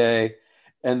taco day,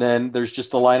 and then there's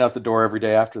just a line out the door every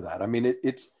day after that. I mean,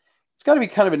 it's got to be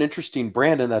kind of an interesting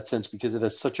brand in that sense because it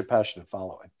has such a passionate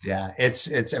following. Yeah, it's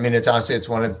honestly, it's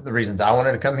one of the reasons I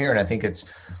wanted to come here. And I think it's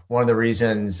one of the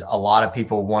reasons a lot of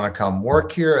people want to come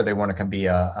work here, or they want to come be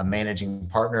a managing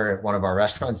partner at one of our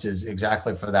restaurants, is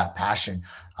exactly for that passion.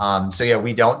 So yeah,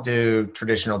 we don't do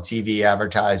traditional TV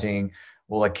advertising.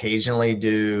 We'll occasionally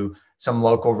do some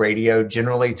local radio,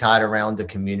 generally tied around the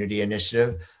community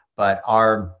initiative, but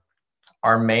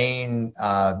our main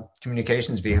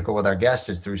communications vehicle with our guests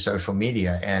is through social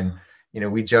media. And,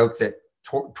 we joke that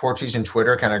Torchy's and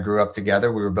Twitter kind of grew up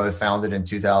together. We were both founded in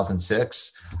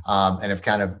 2006 and have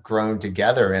kind of grown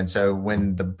together. And so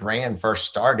when the brand first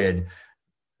started,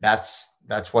 that's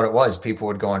what it was. People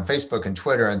would go on Facebook and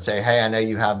Twitter and say, hey, I know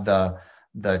you have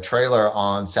the trailer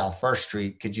on South First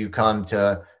Street. Could you come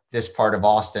to this part of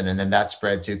Austin? And then that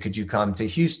spread to, could you come to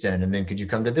Houston? And then could you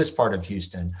come to this part of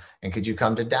Houston? And could you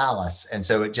come to Dallas? And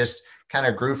so it just kind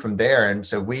of grew from there. And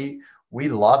so we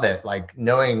love it. Like,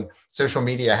 knowing social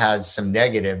media has some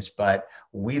negatives, but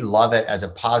we love it as a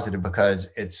positive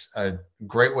because it's a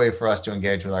great way for us to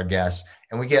engage with our guests.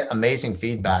 And we get amazing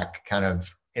feedback kind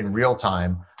of in real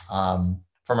time from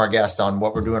our guests on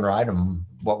what we're doing right and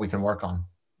what we can work on.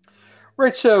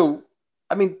 Right. So,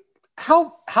 I mean,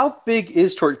 how big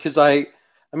is Torchy? Because I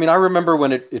remember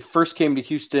when it first came to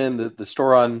Houston, the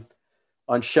store on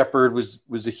Shepherd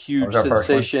was a huge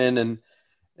sensation,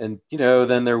 and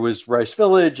then there was Rice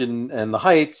Village and the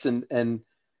Heights, and I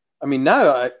mean,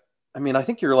 now I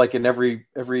think you're like in every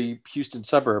Houston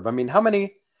suburb. I mean, how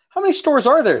many stores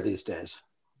are there these days?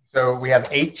 So we have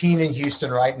 18 in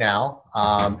Houston right now,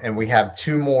 and we have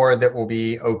 2 more that will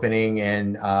be opening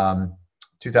in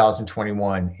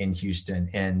 2021 in Houston,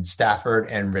 in Stafford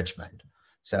and Richmond.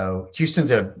 So Houston's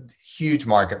a huge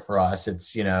market for us.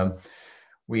 It's,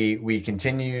 we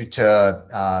continue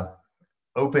to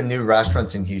open new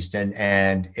restaurants in Houston,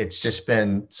 and it's just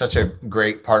been such a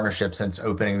great partnership since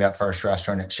opening that first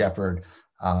restaurant at Shepherd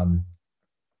in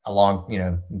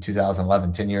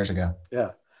 2011, 10 years ago.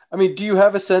 Yeah. I mean, do you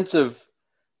have a sense of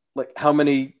like how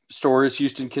many stores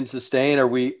Houston can sustain? Are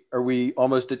we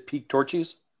almost at peak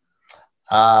Torchy's?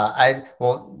 Taco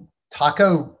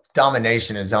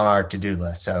domination is on our to-do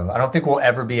list. So I don't think we'll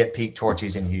ever be at peak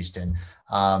Torchy's in Houston.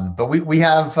 But we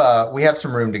have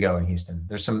some room to go in Houston.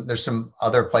 There's some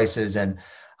other places. And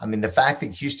I mean, the fact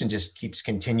that Houston just keeps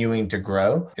continuing to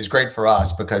grow is great for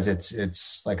us because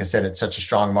it's like I said, it's such a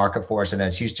strong market for us. And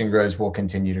as Houston grows, we'll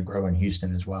continue to grow in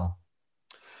Houston as well.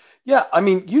 Yeah. I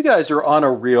mean, you guys are on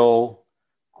a real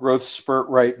growth spurt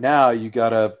right now. You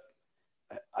got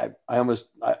I almost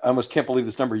can't believe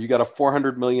this number. You got a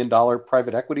 $400 million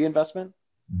private equity investment.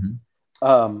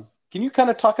 Mm-hmm. Can you kind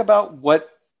of talk about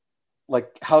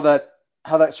how that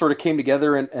sort of came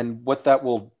together and what that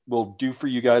will do for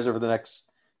you guys over the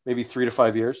next maybe 3 to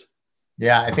 5 years?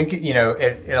 Yeah, I think,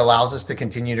 it allows us to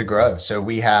continue to grow. So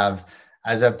we have,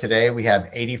 as of today, we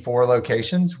have 84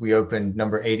 locations. We opened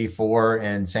number 84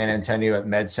 in San Antonio at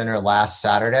Med Center last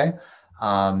Saturday.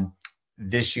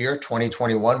 This year,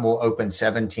 2021, we'll open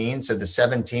 17. So the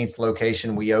 17th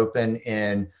location we open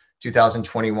in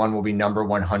 2021 will be number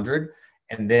 100.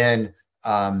 And then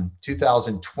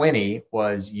 2020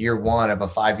 was year 1 of a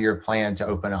 5-year plan to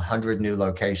open 100 new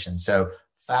locations. So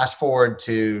fast forward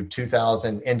to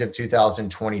end of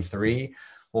 2023,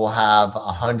 we'll have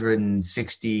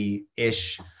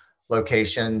 160-ish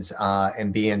locations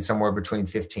and be in somewhere between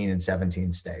 15 and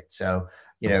 17 states. So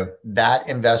that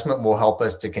investment will help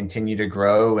us to continue to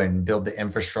grow and build the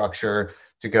infrastructure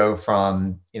to go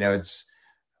from,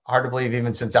 hard to believe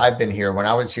even since I've been here. When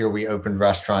I was here, we opened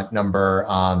restaurant number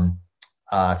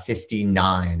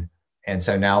 59. And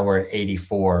so now we're at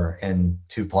 84 in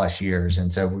 2+ years.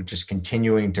 And so we're just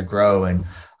continuing to grow. And,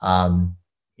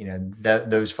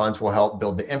 those funds will help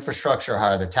build the infrastructure,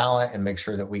 hire the talent, and make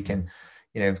sure that we can,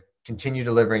 continue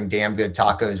delivering damn good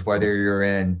tacos, whether you're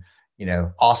in,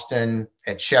 Austin,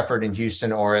 at Shepherd in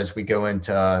Houston, or as we go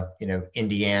into,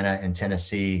 Indiana and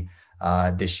Tennessee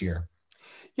this year.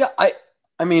 Yeah.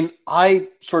 I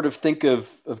sort of think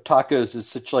of tacos as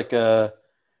such like a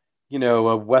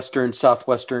Western,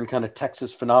 Southwestern kind of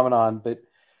Texas phenomenon. But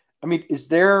I mean, is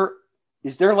there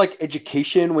like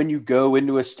education when you go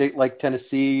into a state like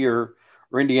Tennessee or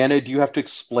Indiana? Do you have to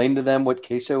explain to them what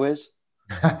queso is?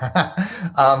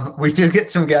 We do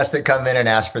get some guests that come in and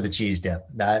ask for the cheese dip.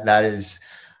 That is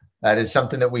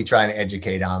something that we try and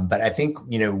educate on. But I think,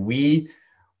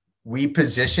 we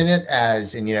position it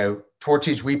as, and,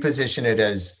 Torchy's, we position it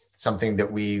as something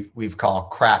that we've called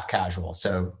craft casual.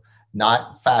 So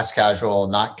not fast casual,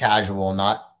 not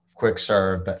quick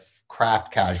serve, but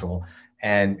craft casual.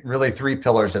 And really 3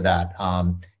 pillars of that.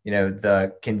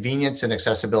 The convenience and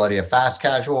accessibility of fast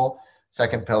casual.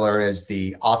 Second pillar is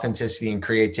the authenticity and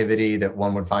creativity that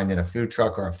one would find in a food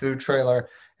truck or a food trailer.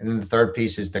 And then the third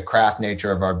piece is the craft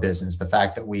nature of our business. The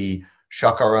fact that we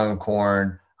shuck our own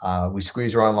corn, we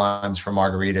squeeze our own limes for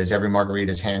margaritas. Every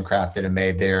margarita is handcrafted and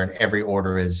made there, and every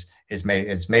order is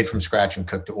made from scratch and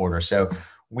cooked to order. So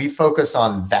we focus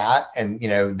on that, and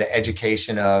the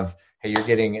education of, hey, you're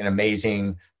getting an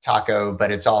amazing taco, but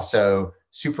it's also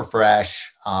super fresh,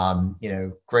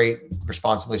 great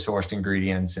responsibly sourced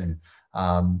ingredients. And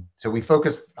so we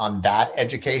focus on that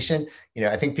education.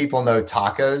 I think people know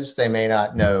tacos, they may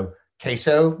not know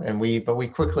queso, but we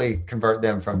quickly convert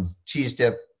them from cheese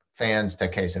dip fans to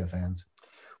queso fans.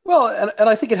 Well, and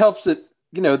I think it helps that,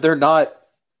 they're not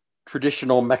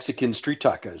traditional Mexican street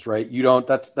tacos, right?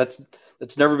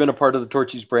 That's never been a part of the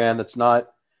Torchy's brand. That's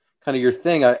not kind of your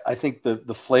thing. I think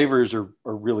the flavors are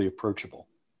really approachable.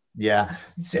 Yeah.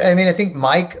 I think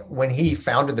Mike, when he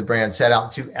founded the brand, set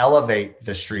out to elevate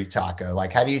the street taco.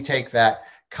 Like, how do you take that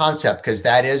concept? Because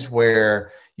that is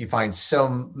where you find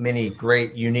so many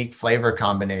great, unique flavor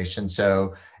combinations.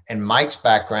 So, and Mike's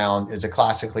background is a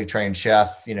classically trained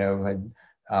chef, had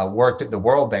worked at the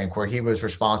World Bank, where he was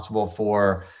responsible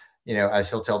for, as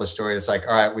he'll tell the story, it's like,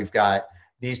 all right, we've got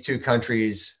these 2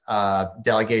 countries,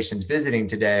 delegations visiting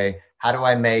today. How do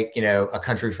I make, a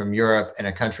country from Europe and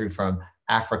a country from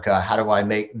Africa? How do I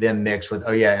make them mix with,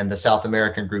 and the South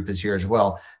American group is here as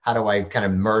well. How do I kind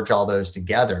of merge all those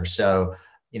together? So,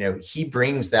 he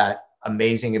brings that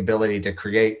amazing ability to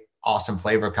create awesome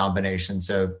flavor combinations.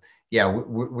 So yeah,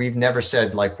 we've never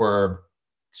said like we're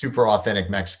super authentic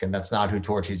Mexican. That's not who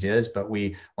Torchy's is, but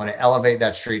we want to elevate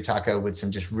that street taco with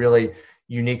some just really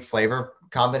unique flavor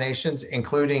combinations,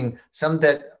 including some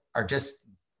that are just,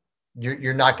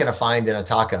 you're not going to find in a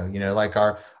taco. Like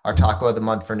our taco of the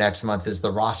month for next month is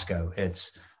the Roscoe.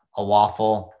 It's a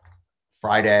waffle,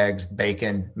 fried eggs,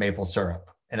 bacon, maple syrup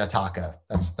in a taco.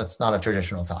 That's not a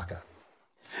traditional taco.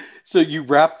 So you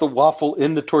wrap the waffle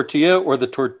in the tortilla, or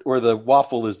the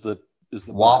waffle is the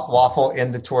waffle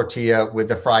in the tortilla with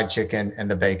the fried chicken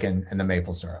and the bacon and the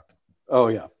maple syrup. Oh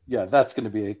yeah. That's going to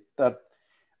be that.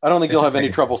 I don't think you'll have any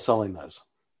trouble selling those.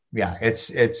 Yeah,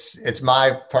 it's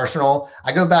my personal.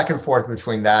 I go back and forth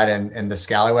between that and the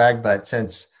scallywag, but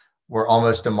since we're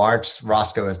almost to March,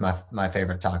 Roscoe is my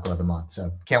favorite taco of the month.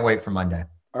 So can't wait for Monday.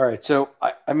 All right, so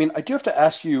I do have to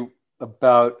ask you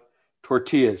about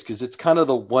tortillas, because it's kind of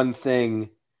the one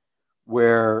thing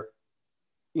where,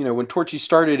 when Torchy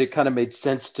started, it kind of made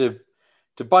sense to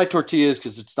buy tortillas,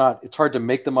 because it's hard to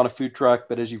make them on a food truck.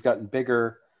 But as you've gotten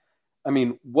bigger,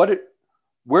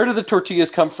 where do the tortillas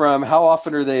come from? How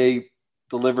often are they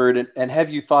delivered? And have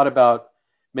you thought about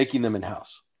making them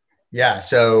in-house? Yeah,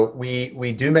 so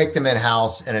we do make them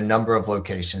in-house in a number of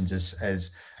locations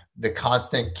as the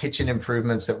constant kitchen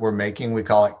improvements that we're making. We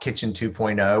call it Kitchen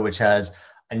 2.0, which has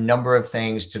a number of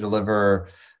things to deliver,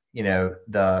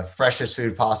 the freshest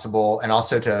food possible, and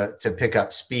also to pick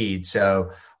up speed.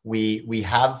 So we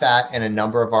have that in a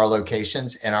number of our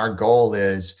locations, and our goal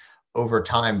is over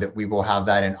time that we will have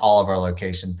that in all of our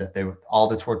locations, that all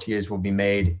the tortillas will be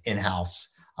made in-house.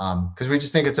 Because we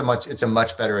just think it's a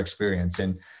much better experience.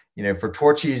 And for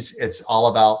Torchy's, it's all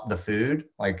about the food.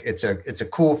 Like it's a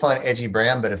cool, fun, edgy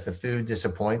brand, but if the food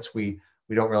disappoints, we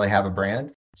don't really have a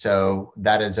brand. So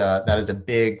that is a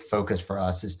big focus for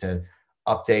us, is to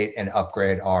update and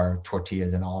upgrade our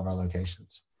tortillas in all of our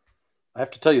locations. I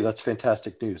have to tell you, that's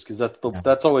fantastic news, because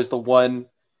that's always the one.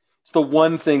 It's the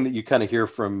one thing that you kind of hear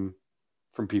from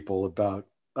people about.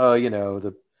 I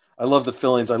I love the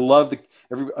fillings. I love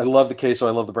I love the queso.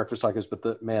 I love the breakfast tacos, but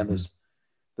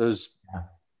those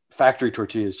factory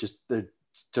tortillas just, they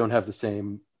don't have the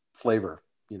same flavor,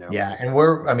 you know? Yeah. And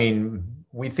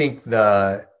we think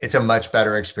it's a much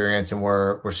better experience, and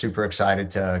we're super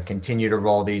excited to continue to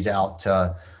roll these out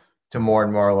to more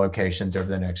and more locations over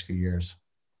the next few years.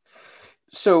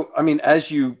 So, I mean, as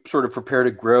you sort of prepare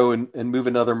to grow and move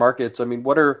into other markets, I mean,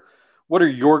 what are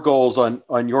your goals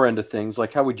on your end of things?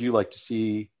 Like, how would you like to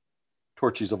see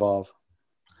Torchy's evolve?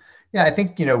 Yeah, I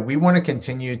think, we want to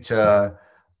continue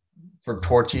for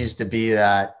Torchy's to be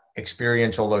that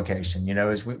experiential location.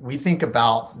 As we think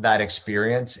about that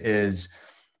experience, is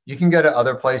you can go to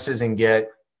other places and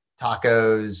get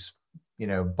tacos,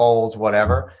 bowls,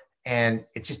 whatever. And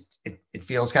it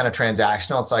feels kind of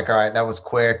transactional. It's like, all right, that was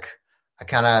quick.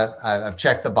 I've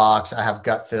checked the box. I have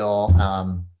gut fill,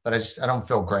 but I don't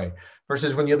feel great.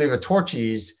 Versus when you leave a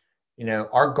Torchy's,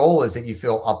 our goal is that you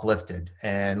feel uplifted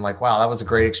and like, wow, that was a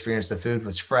great experience. The food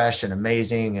was fresh and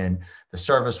amazing, and the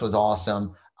service was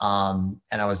awesome. And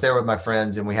I was there with my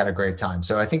friends, and we had a great time.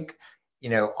 So I think,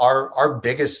 our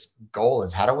biggest goal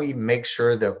is, how do we make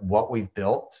sure that what we've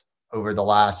built over the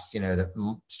last,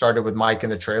 that started with Mike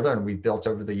in the trailer and we've built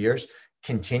over the years,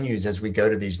 continues as we go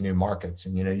to these new markets.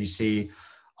 And, you see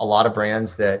a lot of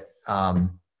brands that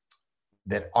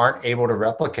aren't able to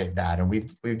replicate that. And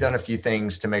we've done a few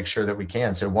things to make sure that we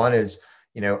can. So one is,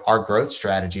 our growth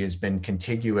strategy has been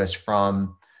contiguous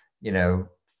from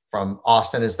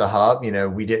Austin as the hub.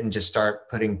 We didn't just start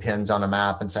putting pins on a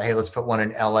map and say, hey, let's put one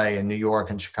in LA and New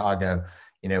York and Chicago.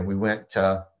 We went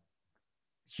to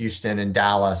Houston and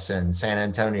Dallas and San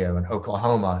Antonio and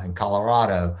Oklahoma and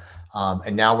Colorado.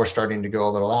 And now we're starting to go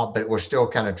a little out, but we're still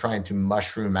kind of trying to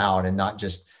mushroom out and not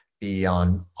just be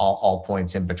on all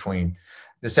points in between.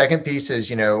 The second piece is,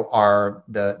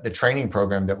 the training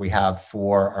program that we have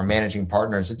for our managing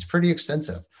partners. It's pretty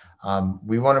extensive.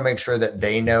 We want to make sure that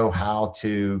they know how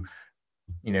to,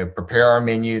 prepare our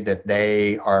menu, that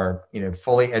they are,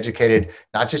 fully educated,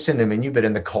 not just in the menu, but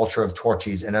in the culture of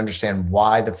Torchy's, and understand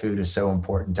why the food is so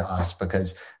important to us,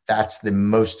 because that's the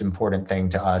most important thing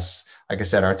to us. Like I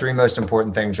said, our three most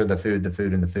important things are the food,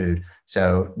 and the food.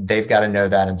 So they've got to know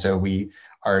that. And so we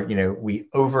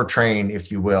overtrain,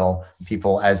 if you will,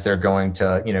 people as they're going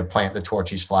to, plant the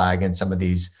Torchy's flag in some of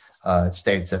these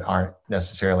states that aren't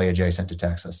necessarily adjacent to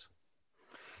Texas.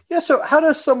 Yeah. So how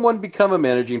does someone become a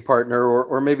managing partner,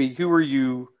 or maybe who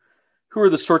are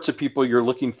the sorts of people you're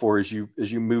looking for as you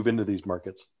move into these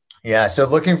markets? Yeah. So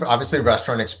looking for, obviously,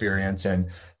 restaurant experience and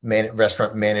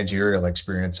restaurant managerial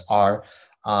experience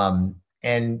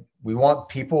and we want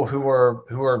people who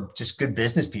are just good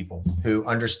business people who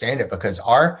understand it, because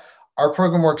our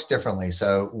program works differently.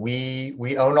 So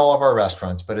we own all of our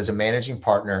restaurants, but as a managing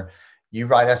partner, you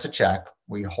write us a check,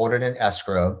 we hold it in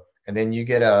escrow, and then you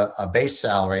get a base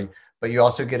salary, but you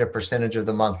also get a percentage of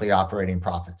the monthly operating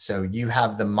profit. So you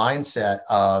have the mindset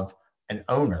of an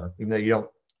owner, even though you don't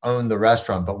own the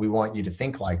restaurant, but we want you to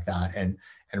think like that and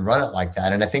run it like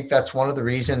that. And I think that's one of the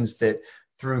reasons that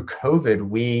through COVID,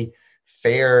 we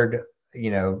fared,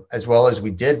 as well as we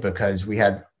did, because we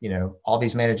had, all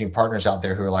these managing partners out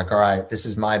there who are like, all right, this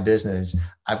is my business.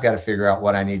 I've got to figure out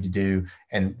what I need to do.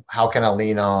 And how can I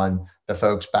lean on the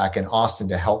folks back in Austin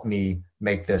to help me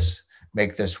make this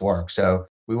work? So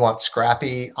we want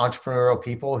scrappy entrepreneurial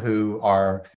people who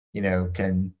are,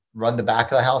 can run the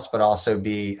back of the house, but also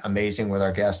be amazing with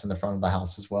our guests in the front of the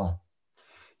house as well.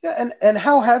 Yeah. And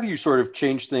how have you sort of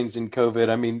changed things in COVID?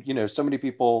 I mean, so many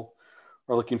people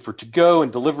are looking for to go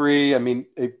and delivery. I mean,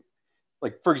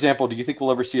 like, for example, do you think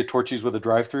we'll ever see a Torchy's with a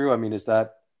drive-through? I mean, is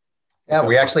that? Yeah,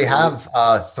 we actually have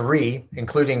 3,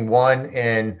 including one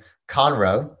in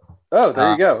Conroe. Oh,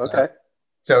 there you go. Okay.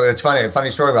 So it's funny, a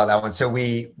funny story about that one. So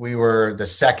we were the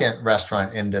second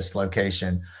restaurant in this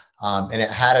location, and it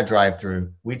had a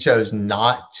drive-through. We chose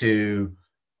not to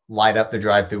light up the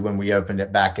drive-through when we opened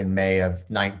it back in May of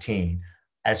 19.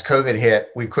 As COVID hit,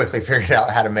 we quickly figured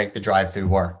out how to make the drive-through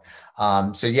work.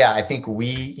 So yeah, I think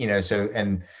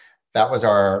and that was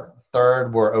our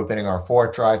third. We're opening our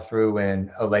 4th drive-through in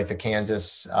Olathe,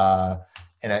 Kansas,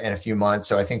 in a few months.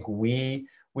 So I think we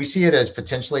see it as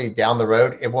potentially down the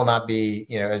road. It will not be,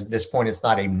 at this point, it's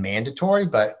not a mandatory,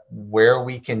 but where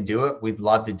we can do it, we'd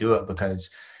love to do it, because,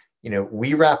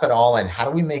 we wrap it all in. How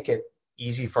do we make it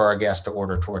easy for our guests to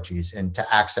order Torchy's and to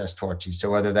access Torchy's?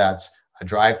 So whether that's a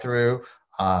drive-through,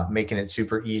 making it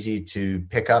super easy to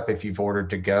pick up if you've ordered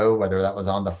to go, whether that was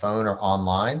on the phone or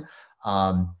online.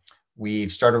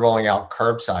 We've started rolling out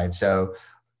curbside. So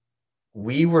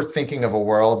we were thinking of a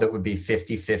world that would be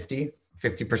 50-50,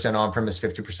 50% on premise,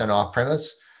 50% off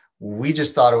premise. We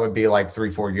just thought it would be like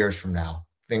 3-4 years from now,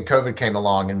 then COVID came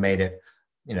along and made it,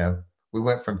 we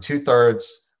went from 2/3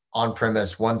 on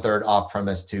premise, 1/3 off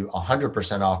premise to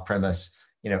 100% off premise,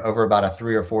 over about a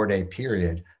 3 or 4 day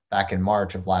period back in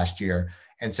March of last year.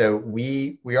 And so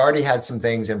we already had some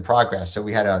things in progress. So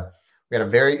we had a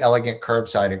very elegant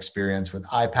curbside experience with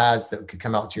iPads that could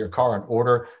come out to your car and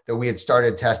order that we had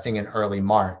started testing in early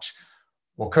March.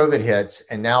 Well, COVID hits,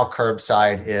 and now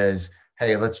curbside is,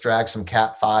 hey, let's drag some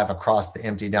Cat 5 across the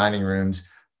empty dining rooms,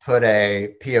 put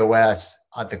a POS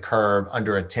at the curb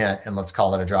under a tent, and let's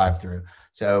call it a drive-through.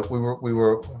 So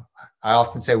I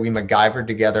often say we MacGyvered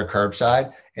together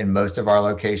curbside in most of our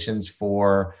locations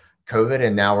for COVID.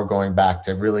 And now we're going back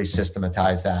to really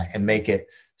systematize that and make it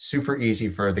super easy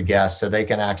for the guests so they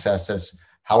can access us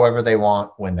however they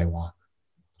want, when they want.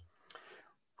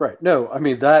 Right. No, I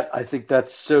mean, I think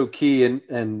that's so key.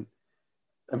 And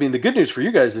I mean, the good news for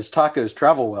you guys is tacos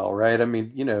travel well, right? I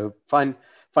mean, fine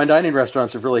dining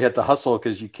restaurants have really had to hustle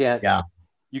because you can't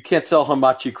sell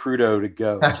hamachi crudo to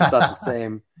go. It's just not the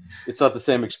same. It's not the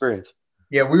same experience.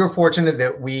 Yeah. We were fortunate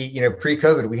that we,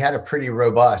 pre-COVID, we had a pretty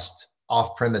robust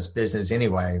off-premise business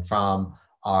anyway, from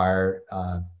our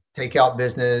takeout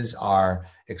business, our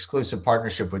exclusive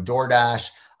partnership with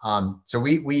DoorDash. So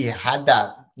we had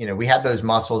that, we had those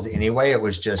muscles anyway. It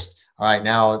was just, all right,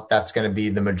 now that's going to be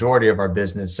the majority of our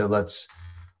business. So let's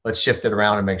shift it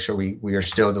around and make sure we are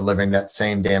still delivering that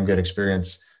same damn good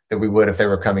experience that we would if they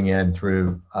were coming in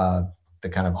through the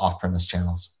kind of off-premise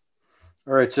channels.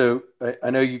 All right. So I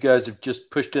know you guys have just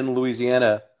pushed in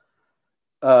Louisiana.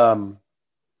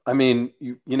 I mean,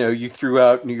 you threw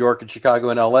out New York and Chicago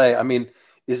and LA. I mean,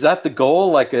 is that the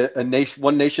goal? Like a nation,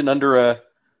 one nation under a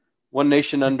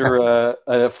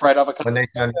fried avocado? One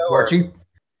nation under Torchy?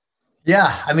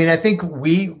 Yeah. I mean, I think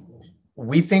we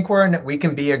think we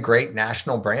can be a great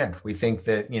national brand. We think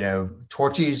that,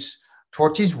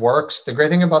 Torchy's works. The great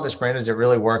thing about this brand is it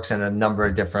really works in a number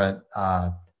of different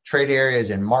trade areas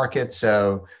and markets.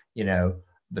 So,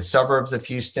 the suburbs of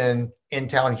Houston,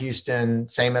 in-town Houston,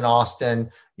 same in Austin,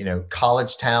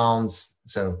 college towns.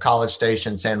 So College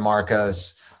Station, San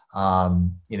Marcos,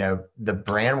 the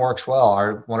brand works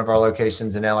well. One of our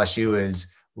locations in LSU is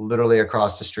literally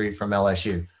across the street from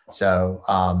LSU. So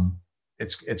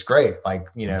it's great.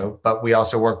 But we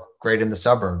also work great in the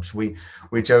suburbs. We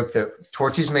joke that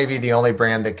Torchy's may be the only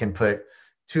brand that can put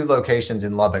 2 locations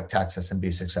in Lubbock, Texas and be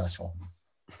successful.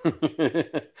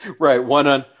 Right.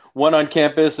 One on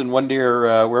campus and one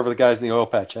near wherever the guys in the oil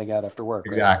patch hang out after work.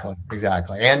 Right?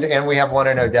 Exactly. And we have one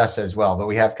in Odessa as well, but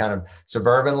we have kind of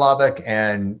suburban Lubbock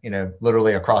and,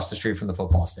 literally across the street from the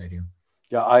football stadium.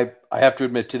 Yeah. I have to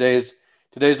admit today's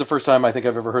the first time I think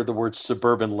I've ever heard the word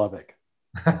suburban Lubbock.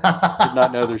 I did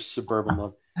not know there's suburban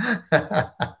Lubbock.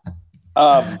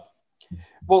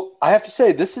 Well, I have to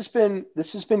say this has been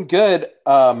good.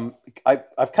 I've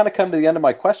kind of come to the end of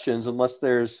my questions, unless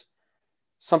there's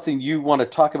something you want to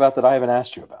talk about that I haven't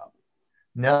asked you about.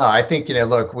 No, I think,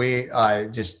 look, we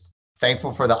just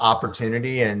thankful for the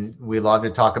opportunity, and we love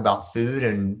to talk about food,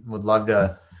 and would love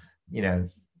to,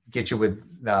 get you with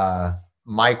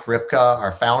Mike Ripka,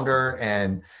 our founder.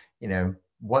 And,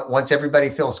 once everybody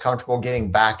feels comfortable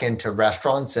getting back into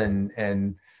restaurants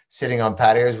and sitting on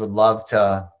patios, would love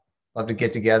to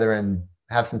get together and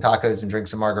have some tacos and drink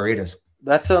some margaritas.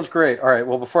 That sounds great. All right.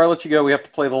 Well, before I let you go, we have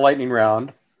to play the lightning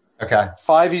round. Okay.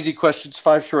 5 easy questions,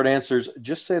 5 short answers.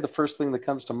 Just say the first thing that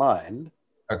comes to mind.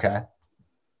 Okay.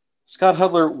 Scott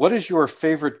Hudler, what is your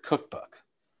favorite cookbook?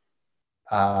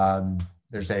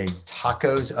 There's a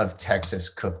Tacos of Texas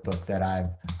cookbook that I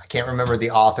can't remember the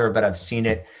author, but I've seen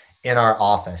it in our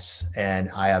office,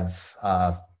 and I have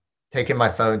taken my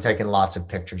phone, taken lots of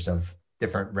pictures of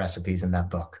different recipes in that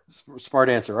book. Smart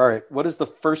answer. All right. What is the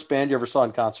first band you ever saw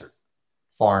in concert?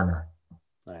 Foreigner.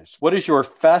 Nice. What is your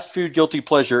fast food guilty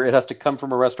pleasure? It has to come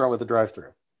from a restaurant with a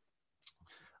drive-through.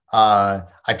 I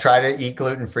try to eat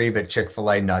gluten-free, but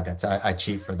Chick-fil-A nuggets. I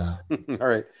cheat for that. All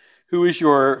right. Who is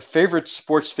your favorite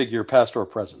sports figure, past or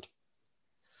present?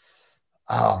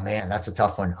 Oh man, that's a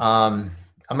tough one. I'm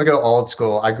gonna go old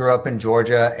school. I grew up in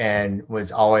Georgia and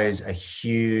was always a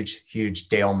huge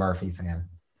Dale Murphy fan.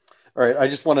 All right. I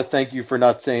just want to thank you for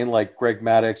not saying like Greg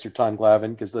Maddux or Tom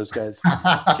Glavine, because those guys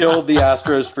killed the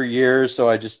Astros for years. So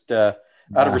I just, out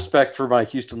of respect for my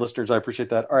Houston listeners, I appreciate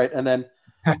that. All right. And then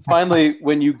finally,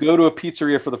 when you go to a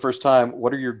pizzeria for the first time,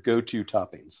 what are your go-to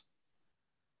toppings?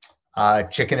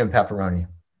 Chicken and pepperoni.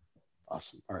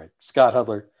 Awesome. All right. Scott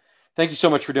Hudler, thank you so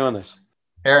much for doing this.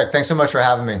 Eric, thanks so much for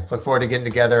having me. Look forward to getting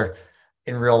together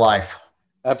in real life.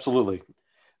 Absolutely.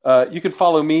 You can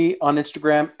follow me on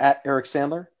Instagram at Eric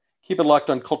Sandler. Keep it locked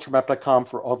on culturemap.com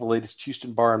for all the latest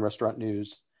Houston bar and restaurant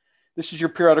news. This is your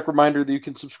periodic reminder that you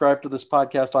can subscribe to this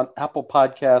podcast on Apple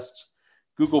Podcasts,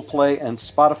 Google Play, and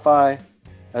Spotify.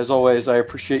 As always, I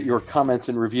appreciate your comments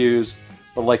and reviews,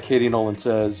 but like Katie Nolan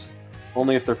says,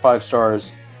 only if they're 5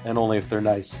 stars and only if they're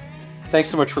nice. Thanks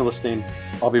so much for listening.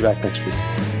 I'll be back next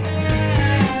week.